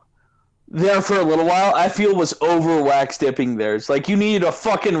Fremont there for a little while. I feel was over wax dipping theirs. Like you needed a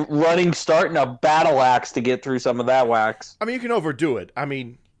fucking running start and a battle axe to get through some of that wax. I mean, you can overdo it. I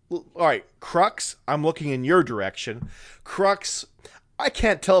mean, all right, Crux, I'm looking in your direction. Crux, I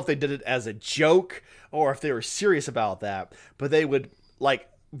can't tell if they did it as a joke or if they were serious about that, but they would, like,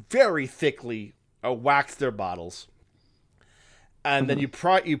 very thickly wax their bottles. And then you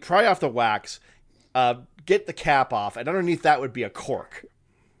pry off the wax, get the cap off, and underneath that would be a cork.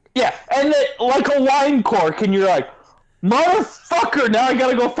 Yeah, and like a wine cork, and you're like, motherfucker, now I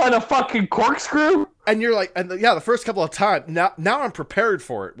gotta go find a fucking corkscrew? And you're like, the first couple of times, now I'm prepared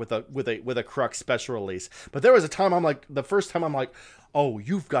for it with a Crux special release. But there was a time the first time I'm like, oh,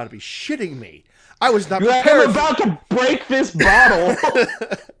 you've got to be shitting me. I was not prepared. I'm about to break this bottle.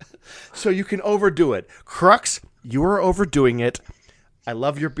 So you can overdo it. Crux, you are overdoing it. I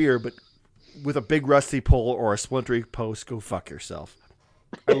love your beer, but with a big rusty pole or a splintery post, go fuck yourself.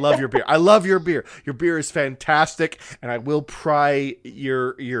 I love your beer. I love your beer. Your beer is fantastic, and I will pry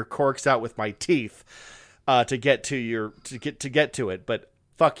your corks out with my teeth to get to it. But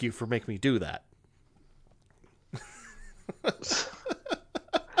fuck you for making me do that. It's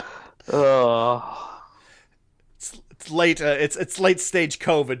late. It's late stage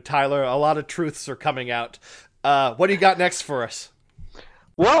COVID, Tyler. A lot of truths are coming out. What do you got next for us?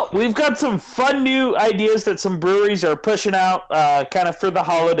 Well, we've got some fun new ideas that some breweries are pushing out kind of for the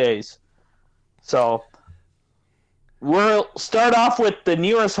holidays. So we'll start off with the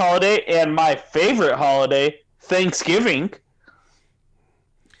newest holiday and my favorite holiday, Thanksgiving.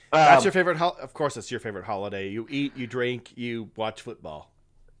 That's your favorite of course, it's your favorite holiday. You eat, you drink, you watch football.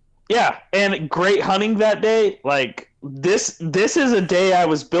 Yeah, and great hunting that day. Like, this is a day I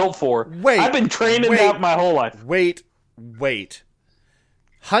was built for. I've been training that my whole life. Wait.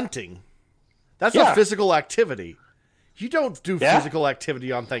 Hunting? That's a physical activity. You don't do physical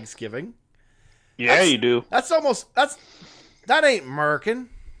activity on Thanksgiving. Yeah, you do. That ain't American.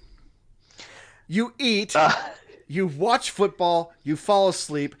 You eat, you watch football, you fall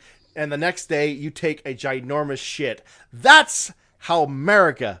asleep, and the next day you take a ginormous shit. That's how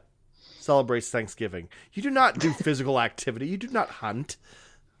America celebrates Thanksgiving. You do not do physical activity. You do not hunt.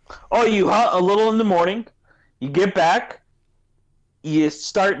 Oh, you hunt a little in the morning. You get back. You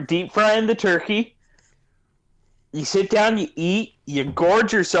start deep frying the turkey. You sit down, you eat, you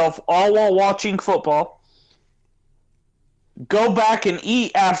gorge yourself all while watching football. Go back and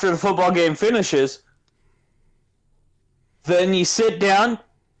eat after the football game finishes. Then you sit down,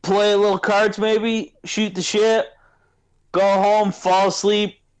 play a little cards maybe, shoot the shit, go home, fall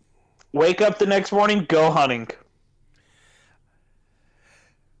asleep, wake up the next morning, go hunting.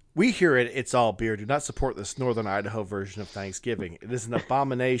 We here at It's All Beer do not support this Northern Idaho version of Thanksgiving. It is an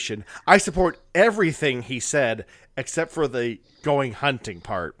abomination. I support everything he said except for the going hunting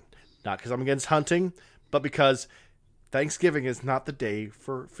part. Not because I'm against hunting, but because Thanksgiving is not the day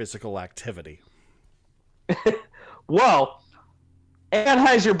for physical activity. Well,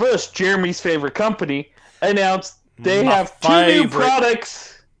 Anheuser-Busch, Jeremy's favorite company, announced they have two new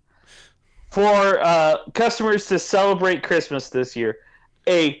products for customers to celebrate Christmas this year.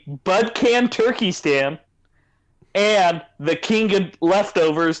 A Bud Can turkey stand and the King of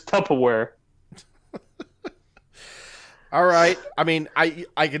Leftovers Tupperware. All right. I mean,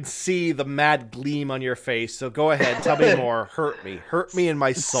 I can see the mad gleam on your face, so go ahead. Tell me more. Hurt me. Hurt me in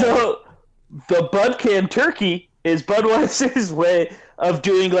my soul. So, the Bud Can turkey is Budweiser's way of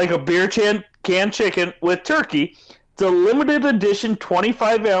doing like a beer can chicken with turkey. It's a limited edition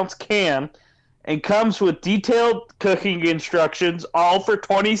 25-ounce can and comes with detailed cooking instructions, all for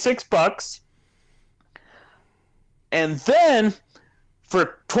 $26. And then,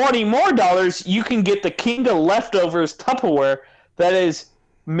 for $20 more, you can get the King of Leftovers Tupperware that is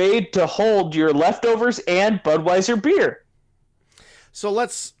made to hold your leftovers and Budweiser beer. So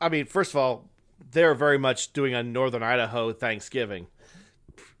first of all, they're very much doing a Northern Idaho Thanksgiving.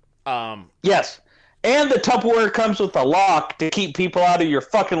 Yes. And the Tupperware comes with a lock to keep people out of your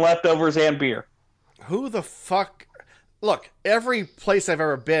fucking leftovers and beer. Who the fuck? Look, every place I've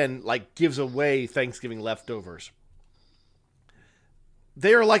ever been, gives away Thanksgiving leftovers.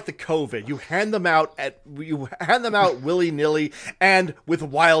 They are like the COVID. You hand them out willy-nilly and with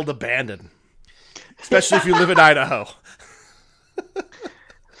wild abandon. Especially if you live in Idaho.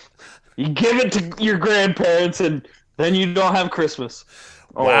 You give it to your grandparents and then you don't have Christmas.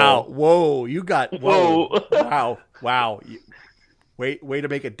 Wow. Whoa. You got... Whoa. Wow. Way to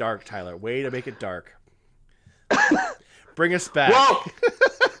make it dark, Tyler. Way to make it dark. Bring us back.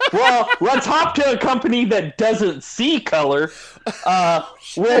 Well, let's hop to a company that doesn't see color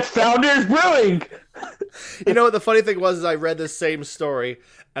with Founders Brewing. You know what the funny thing was is I read this same story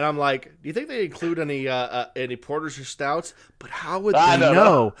and I'm like, do you think they include any porters or stouts? But how would they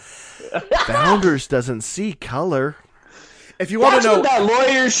know? Founders doesn't see color. If you want to know, what that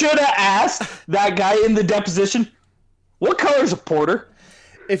lawyer should have asked that guy in the deposition. What color is a porter?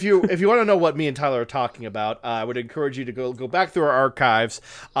 If you want to know what me and Tyler are talking about, I would encourage you to go back through our archives,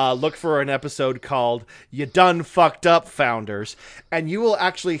 look for an episode called "You Done Fucked Up, Founders," and you will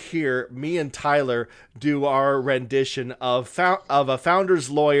actually hear me and Tyler do our rendition of a founder's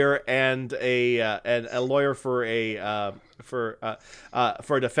lawyer and a lawyer for a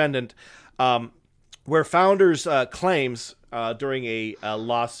defendant, where founders claims. During a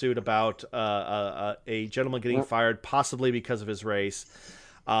lawsuit about a gentleman getting fired, possibly because of his race,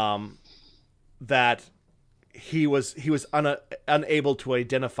 that he was unable to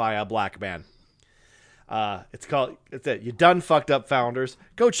identify a black man. It's it. You Done Fucked Up, Founders.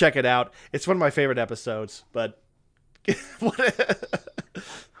 Go check it out. It's one of my favorite episodes. But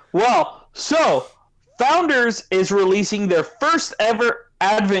well, so Founders is releasing their first ever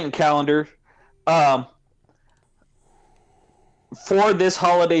advent calendar. For this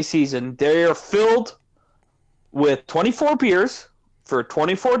holiday season, they are filled with 24 beers for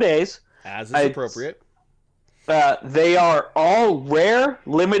 24 days. As is appropriate. They are all rare,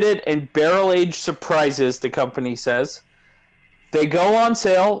 limited, and barrel-aged surprises, the company says. They go on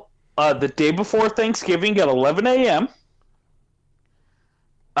sale the day before Thanksgiving at 11 a.m.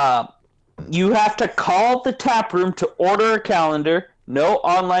 You have to call the tap room to order a calendar. No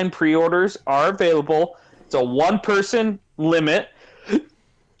online pre-orders are available. It's a one-person limit.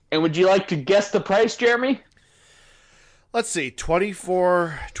 And would you like to guess the price, Jeremy? Let's see,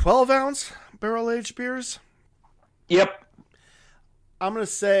 24 12-ounce barrel-aged beers? Yep. I'm going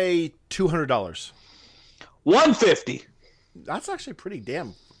to say $200. $150. That's actually pretty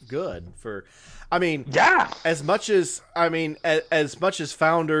damn good for... I mean, yeah. As much as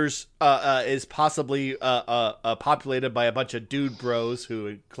Founders is possibly populated by a bunch of dude bros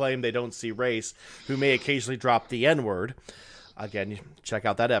who claim they don't see race, who may occasionally drop the N-word. Again, you check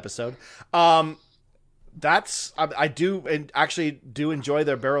out that episode. I do enjoy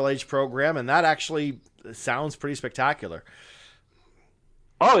their barrel age program, and that actually sounds pretty spectacular.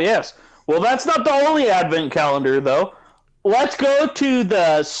 Oh yes. Well, that's not the only advent calendar, though. Let's go to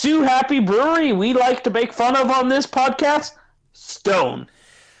the Sue Happy Brewery we like to make fun of on this podcast, Stone.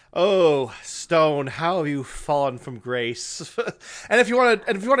 Oh, Stone, how have you fallen from grace? And if you want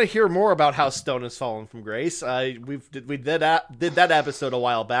to hear more about how Stone has fallen from grace, we did that episode a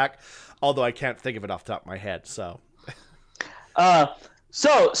while back, although I can't think of it off the top of my head. So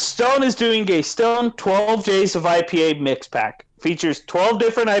Stone is doing a Stone 12 Days of IPA mix pack. Features 12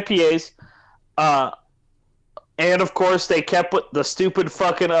 different IPAs. And, of course, they kept with the stupid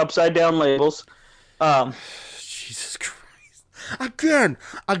fucking upside-down labels. Jesus Christ. Again,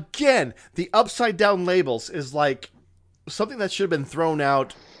 the upside-down labels is like something that should have been thrown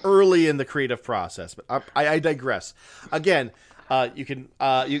out early in the creative process. But I digress. Again, you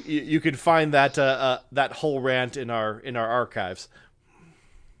can find that whole rant in our archives.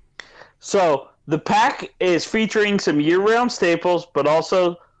 So, the pack is featuring some year-round staples, but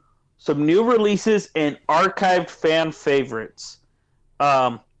also some new releases and archived fan favorites.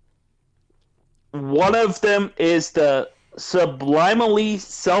 One of them is the Sublimely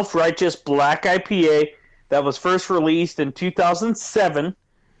Self-Righteous Black IPA that was first released in 2007.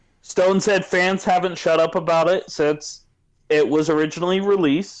 Stone said fans haven't shut up about it since it was originally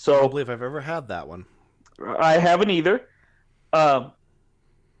released. So I don't believe I've ever had that one. I haven't either.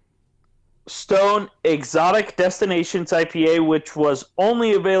 Stone Exotic Destinations IPA, which was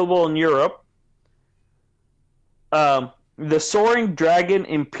only available in Europe. The Soaring Dragon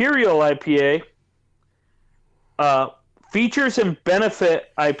Imperial IPA. Features and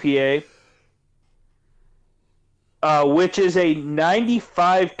Benefit IPA, which is a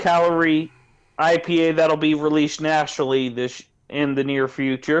 95-calorie IPA that'll be released nationally in the near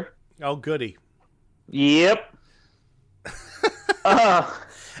future. Oh, goody. Yep.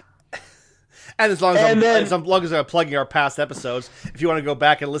 And as long as I'm plugging our past episodes, if you want to go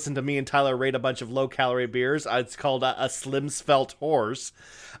back and listen to me and Tyler rate a bunch of low-calorie beers, it's called a Slim Svelte Horse.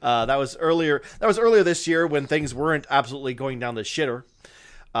 That was earlier this year when things weren't absolutely going down the shitter.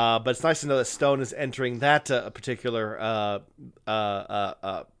 But it's nice to know that Stone is entering that particular Thunderdome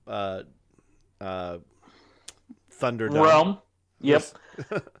realm. Yep.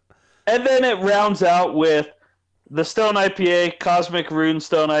 And then it rounds out with the Stone IPA, Cosmic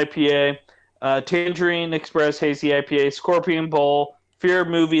Runestone IPA, Tangerine Express Hazy IPA, Scorpion Bowl, Fear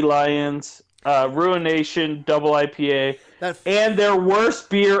Movie Lions, Ruination Double IPA, That and their worst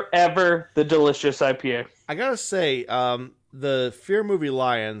beer ever, the Delicious IPA. I gotta say, the Fear Movie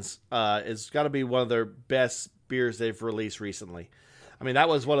Lions is got to be one of their best beers they've released recently. I mean, that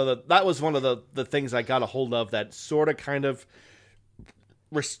was one of the things I got a hold of that sort of kind of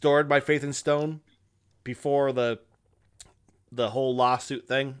restored my faith in Stone before the whole lawsuit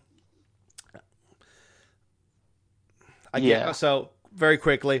thing. So very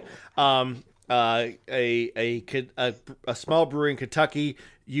quickly, a small brewery in Kentucky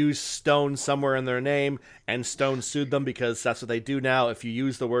used Stone somewhere in their name, and Stone sued them because that's what they do now. If you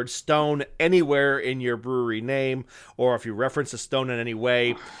use the word Stone anywhere in your brewery name, or if you reference a stone in any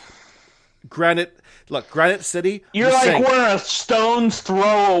way, Granite City. You're like, we're a stone's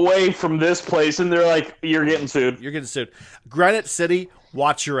throw away from this place, and they're like, you're getting sued. You're getting sued. Granite City,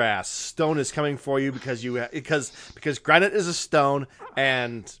 watch your ass. Stone is coming for you because granite is a stone,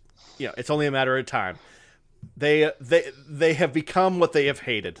 and it's only a matter of time. They have become what they have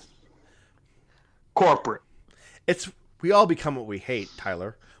hated. Corporate. We all become what we hate,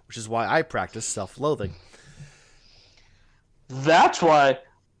 Tyler, which is why I practice self-loathing. That's why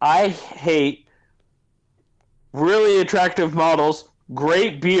I hate really attractive models,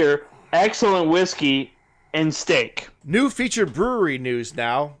 great beer, excellent whiskey, and steak. New featured brewery news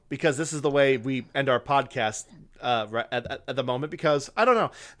now, because this is the way we end our podcast at the moment, because I don't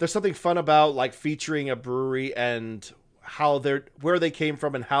know, there's something fun about like featuring a brewery and where they came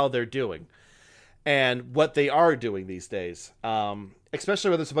from and how they're doing and what they are doing these days. Especially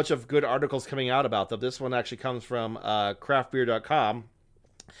when there's a bunch of good articles coming out about them. This one actually comes from craftbeer.com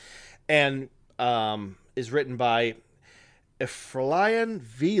and is written by Efrain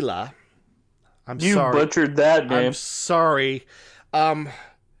Vila. You butchered that name. I'm sorry.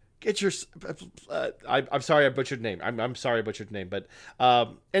 Get your. I'm sorry I butchered name. I'm sorry I butchered name. But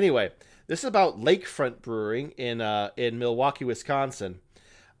anyway, this is about Lakefront Brewing in Milwaukee, Wisconsin.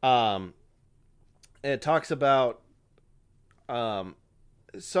 And it talks about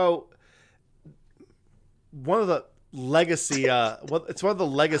so one of the legacy. It's one of the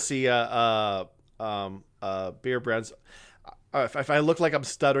legacy beer brands. If I look like I'm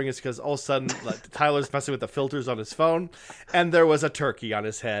stuttering, it's because all of a sudden Tyler's messing with the filters on his phone, and there was a turkey on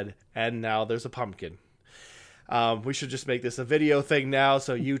his head, and now there's a pumpkin. We should just make this a video thing now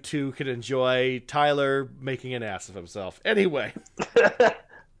so you two can enjoy Tyler making an ass of himself. Anyway,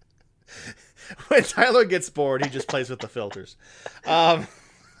 when Tyler gets bored, he just plays with the filters.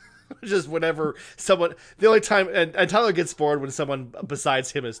 Just whenever someone, the only time, and Tyler gets bored when someone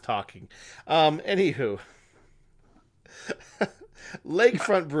besides him is talking. Anywho.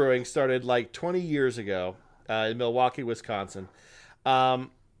 Lakefront Brewing started like 20 years ago in Milwaukee, Wisconsin.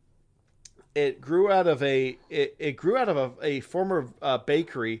 It grew out of a former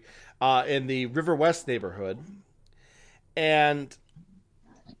bakery in the River West neighborhood, and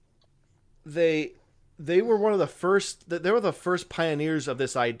they were one of the first. They were the first pioneers of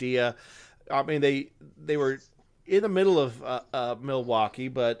this idea. I mean, they were in the middle of Milwaukee,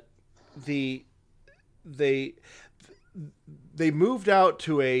 but they moved out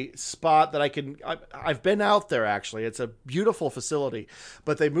to a spot that I've been out there actually. It's a beautiful facility,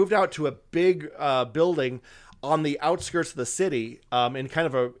 but they moved out to a big building on the outskirts of the city, in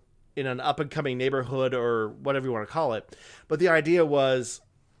kind of in an up and coming neighborhood or whatever you want to call it. But the idea was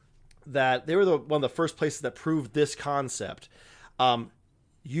that they were one of the first places that proved this concept.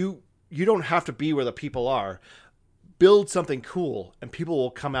 You don't have to be where the people are. Build something cool and people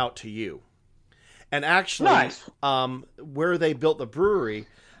will come out to you. And actually, nice. Where they built the brewery,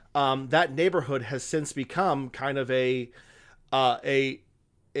 that neighborhood has since become kind of a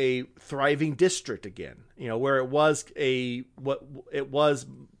thriving district again. Where it was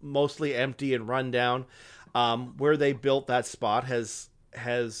mostly empty and run down. Where they built that spot has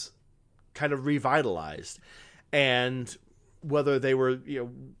kind of revitalized, and whether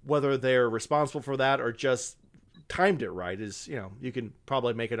they're responsible for that or just timed it right is, you can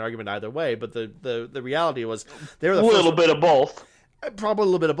probably make an argument either way, but the reality was they were little bit of both. Probably a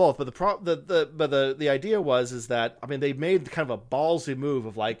little bit of both, but the idea is that, I mean, they made kind of a ballsy move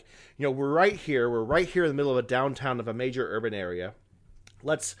of like, we're right here in the middle of a downtown of a major urban area.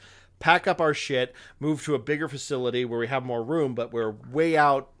 Let's pack up our shit, move to a bigger facility where we have more room, but we're way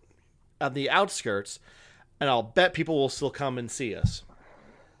out on the outskirts, and I'll bet people will still come and see us.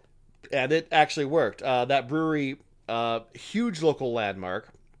 And it actually worked. That brewery, huge local landmark.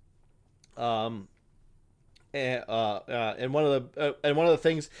 and one of the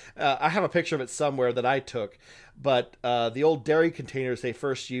things, I have a picture of it somewhere that I took, but the old dairy containers they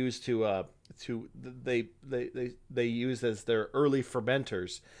first used they used as their early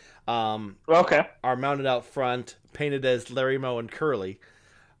fermenters, Okay. are mounted out front, painted as Larry Moe and Curly,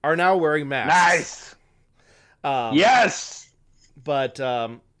 are now wearing masks. Nice. Um, Yes. but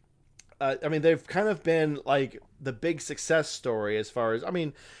I mean, they've kind of been like the big success story as far as, I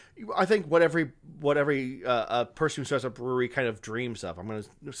mean, I think what every person who starts a brewery kind of dreams of. I'm going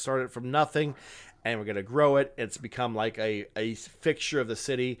to start it from nothing, and we're going to grow it. It's become like a fixture of the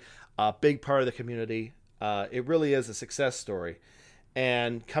city, a big part of the community. It really is a success story.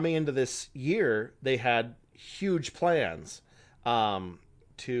 And coming into this year, they had huge plans. To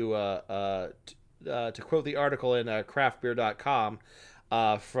quote the article in craftbeer.com,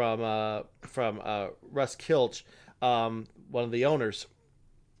 from Russ Kilch, one of the owners.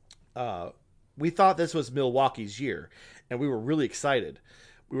 We thought this was Milwaukee's year, and we were really excited.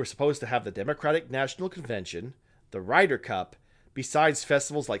 We were supposed to have the Democratic National Convention, the Ryder Cup, besides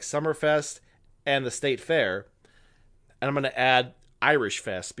festivals like Summerfest and the State Fair. And I'm going to add Irish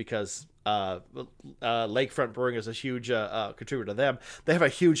Fest because Lakefront Brewing is a huge contributor to them. They have a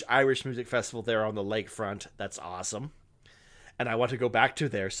huge Irish music festival there on the lakefront. That's awesome. And I want to go back to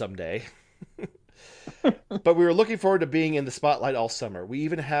there someday. But we were looking forward to being in the spotlight all summer. We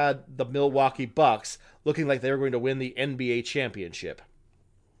even had the Milwaukee Bucks looking like they were going to win the NBA championship.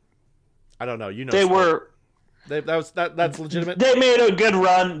 I don't know. You know, They were. that's legitimate. They made a good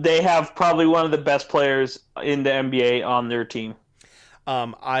run. They have probably one of the best players in the NBA on their team.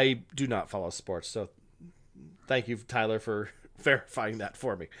 I do not follow sports, so thank you, Tyler, for verifying that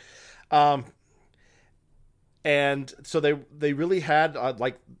for me. And so they really had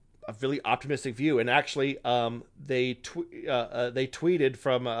like a really optimistic view, and actually, they tweeted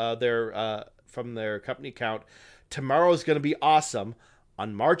from their company account, tomorrow's going to be awesome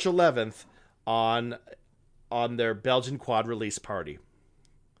on March 11th on their Belgian quad release party,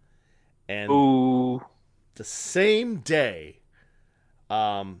 and Ooh. the same day,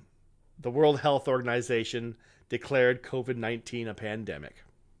 the World Health Organization declared COVID-19 a pandemic.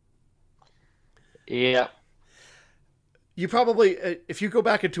 Yeah. You probably, if you go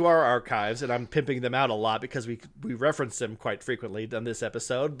back into our archives, and I'm pimping them out a lot because we reference them quite frequently on this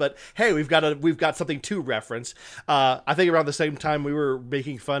episode. But hey, we've got something to reference. I think around the same time we were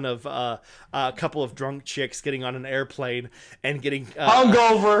making fun of a couple of drunk chicks getting on an airplane and getting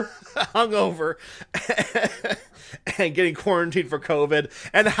hungover, and getting quarantined for COVID,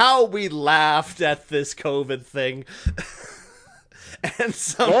 and how we laughed at this COVID thing. And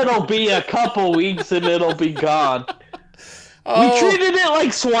so It'll be a couple weeks and it'll be gone. Oh, we treated it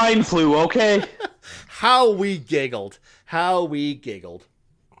like swine flu, okay? How we giggled. If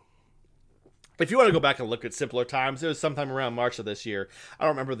you want to go back and look at simpler times, it was sometime around March of this year. I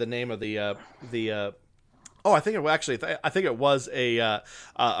don't remember the name of the. I think it was a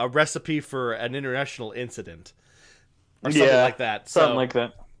recipe for an international incident, or something like that. Something like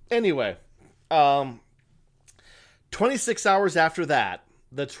that. Anyway, 26 hours after that,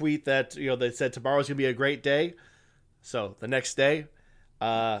 the tweet that they said tomorrow's gonna be a great day. So the next day,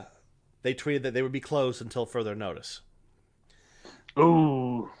 they tweeted that they would be closed until further notice.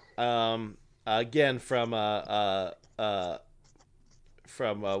 Ooh. Again from one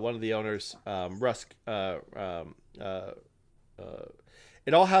of the owners, Russ.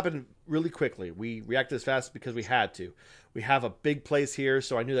 It all happened really quickly. We reacted as fast because we had to. We have a big place here,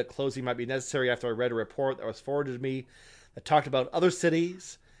 so I knew that closing might be necessary after I read a report that was forwarded to me that talked about other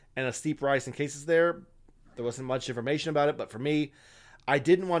cities and a steep rise in cases there. There wasn't much information about it, but for me, I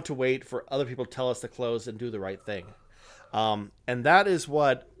didn't want to wait for other people to tell us to close and do the right thing. And that is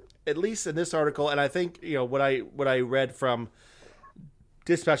what, at least in this article, and I think what I read from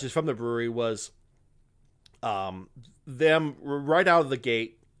dispatches from the brewery was them right out of the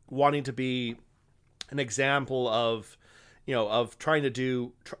gate wanting to be an example of trying to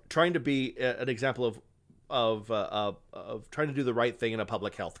be an example of trying to do the right thing in a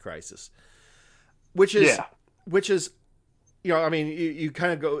public health crisis. Which is, I mean, you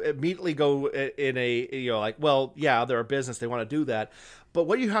kind of immediately go in a, like, well, yeah, they're a business, they want to do that. But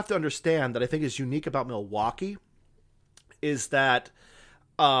what you have to understand that I think is unique about Milwaukee is that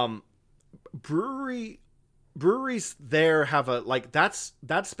breweries there have that's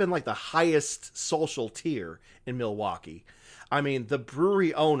been like the highest social tier in Milwaukee. I mean, the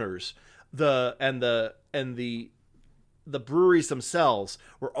brewery owners, the breweries themselves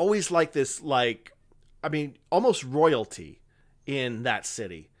were always like this, like, I mean, almost royalty in that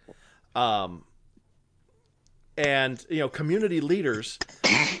city. And community leaders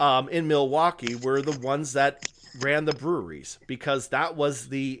in Milwaukee were the ones that ran the breweries, because that was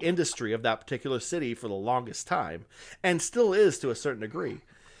the industry of that particular city for the longest time, and still is to a certain degree.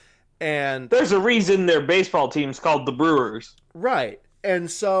 And There's a reason their baseball team's called the Brewers. right, and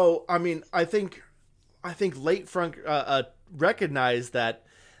so I mean, I think Lakefront recognized that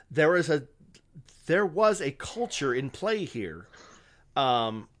there is a there was a culture in play here,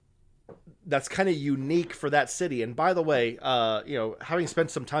 um, that's kind of unique for that city. And by the way, having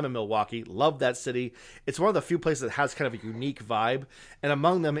spent some time in Milwaukee, love that city. It's one of the few places that has kind of a unique vibe, and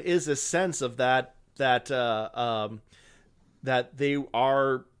among them is a sense of that they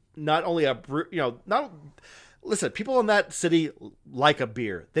are not only not listen. People in that city like a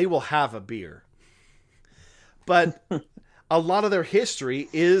beer; they will have a beer, but a lot of their history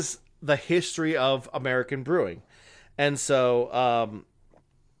is the history of American brewing, and so.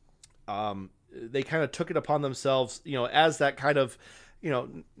 They kind of took it upon themselves, as that kind of,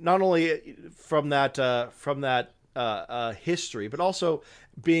 not only from that history, but also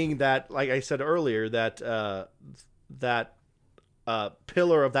being that, like I said earlier, that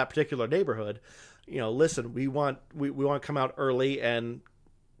pillar of that particular neighborhood. Listen, we want to come out early and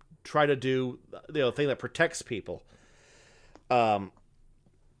try to do the thing that protects people, and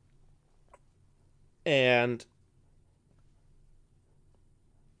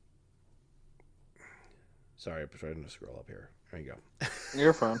sorry, I'm trying to scroll up here. There you go.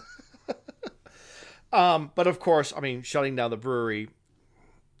 You're fine. But of course, I mean, shutting down the brewery,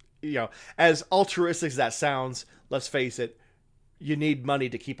 as altruistic as that sounds, let's face it, you need money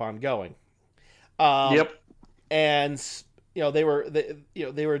to keep on going. Yep. And they were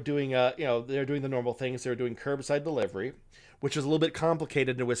doing they're doing the normal things. They were doing curbside delivery, which was a little bit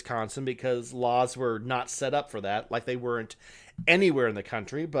complicated in Wisconsin because laws were not set up for that, like they weren't anywhere in the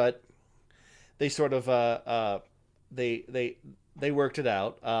country, but they sort of they worked it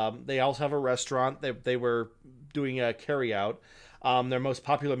out. They also have a restaurant. They were doing a carry out. Their most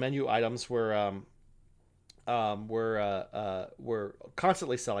popular menu items were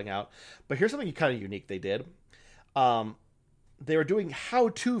constantly selling out. But here's something kind of unique they did. They were doing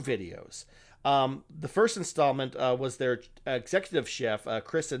how-to videos. The first installment was their executive chef,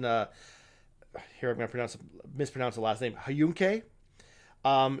 Chris, and here I'm going to mispronounce the last name, Hayunke.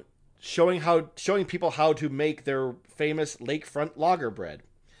 Showing people how to make their famous lakefront lager bread,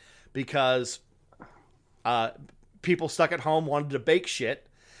 because people stuck at home wanted to bake shit,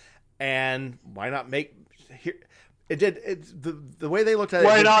 and why not make here? The way they looked at it.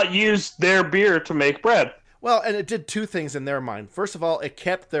 Why not use their beer to make bread? Well, and it did two things in their mind. First of all, it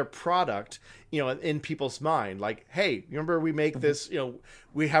kept their product, in people's mind. Like, hey, remember we make this,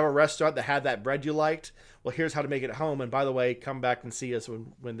 we have a restaurant that had that bread you liked. Well, here's how to make it at home. And by the way, come back and see us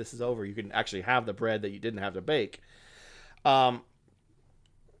when this is over. You can actually have the bread that you didn't have to bake. But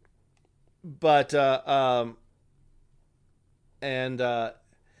and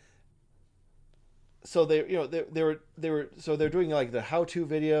so they're doing like the how-to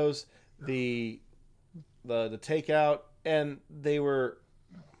videos, the takeout, and they were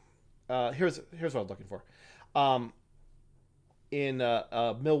here's what I'm looking for. In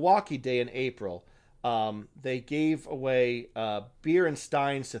Milwaukee Day in April, they gave away beer and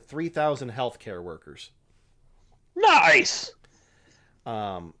steins to 3,000 healthcare workers. Nice.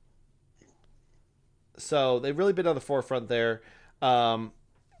 So they've really been on the forefront there. Now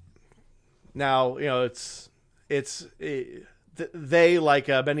they, like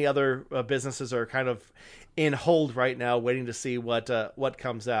many other businesses, are kind of in hold right now, waiting to see what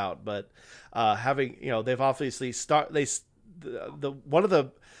comes out. But they've obviously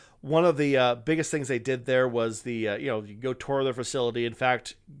one of the biggest things they did there was you go tour their facility. In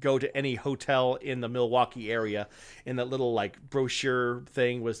fact, go to any hotel in the Milwaukee area. In that little like brochure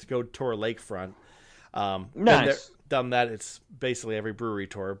thing was to go tour Lakefront. Nice. Done that. It's basically every brewery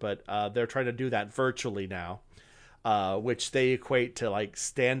tour, but they're trying to do that virtually now, which they equate to like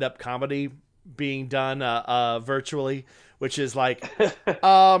stand-up comedy being done virtually, which is like,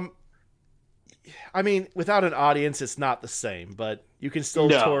 I mean, without an audience, it's not the same, but you can still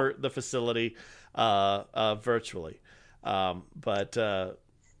tour the facility virtually. But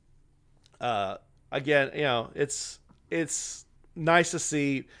again, it's nice to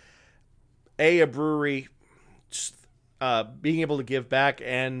see a brewery being able to give back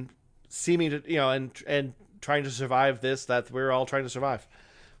and seeming to and trying to survive this that we're all trying to survive.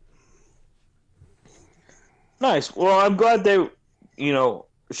 Nice. Well, I'm glad they,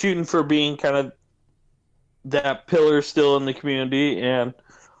 shooting for being kind of that pillar still in the community, and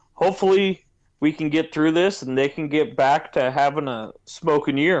hopefully we can get through this and they can get back to having a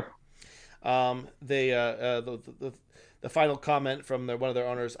smoking year. The final comment from one of their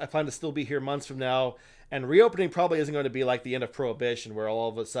owners: I plan to still be here months from now, and reopening probably isn't going to be like the end of Prohibition, where all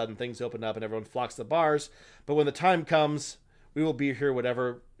of a sudden things open up and everyone flocks to the bars. But when the time comes, we will be here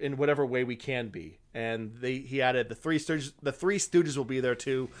in whatever way we can be. And he added the Three Stooges will be there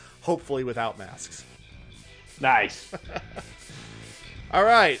too, hopefully without masks. Nice. All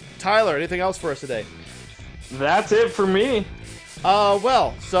right, Tyler, anything else for us today? That's it for me. As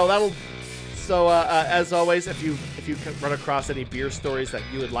always, if you run across any beer stories that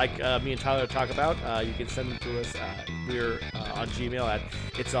you would like me and Tyler to talk about, you can send them to us. We're on Gmail at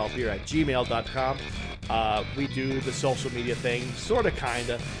itsallbeer@gmail.com. We do the social media thing, sort of, kind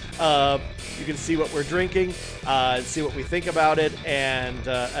of. You can see what we're drinking, see what we think about it,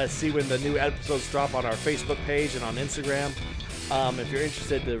 and see when the new episodes drop on our Facebook page and on Instagram. If you're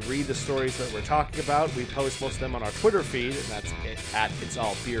interested to read the stories that we're talking about, we post most of them on our Twitter feed, and that's at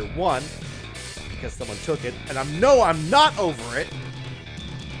itsallbeer1, because someone took it, and I'm not over it.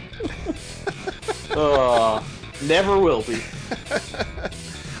 Never will be.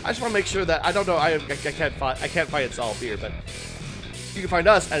 I just want to make sure that I don't know. I can't find It's All Beer, but you can find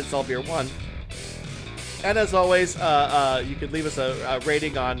us at It's All Beer 1. And as always, you could leave us a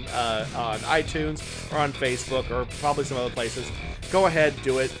rating on iTunes or on Facebook or probably some other places. Go ahead,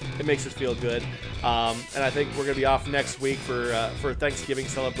 do it. It makes us feel good. And I think we're gonna be off next week for Thanksgiving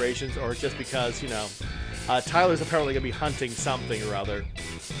celebrations, or just because Tyler's apparently gonna be hunting something or other.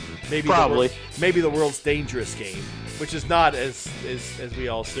 Probably. Maybe the world's dangerous game, which is not as we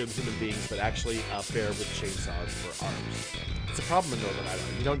all assume human beings, but actually a bear with chainsaws for arms. It's a problem in Northern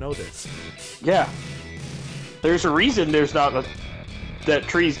Idaho. You don't know this. Yeah. There's a reason there's not that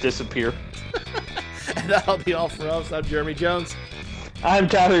trees disappear. And that'll be all for us. I'm Jeremy Jones. I'm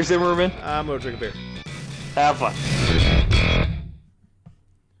Tyler Zimmerman. I'm going to drink a beer. Have fun.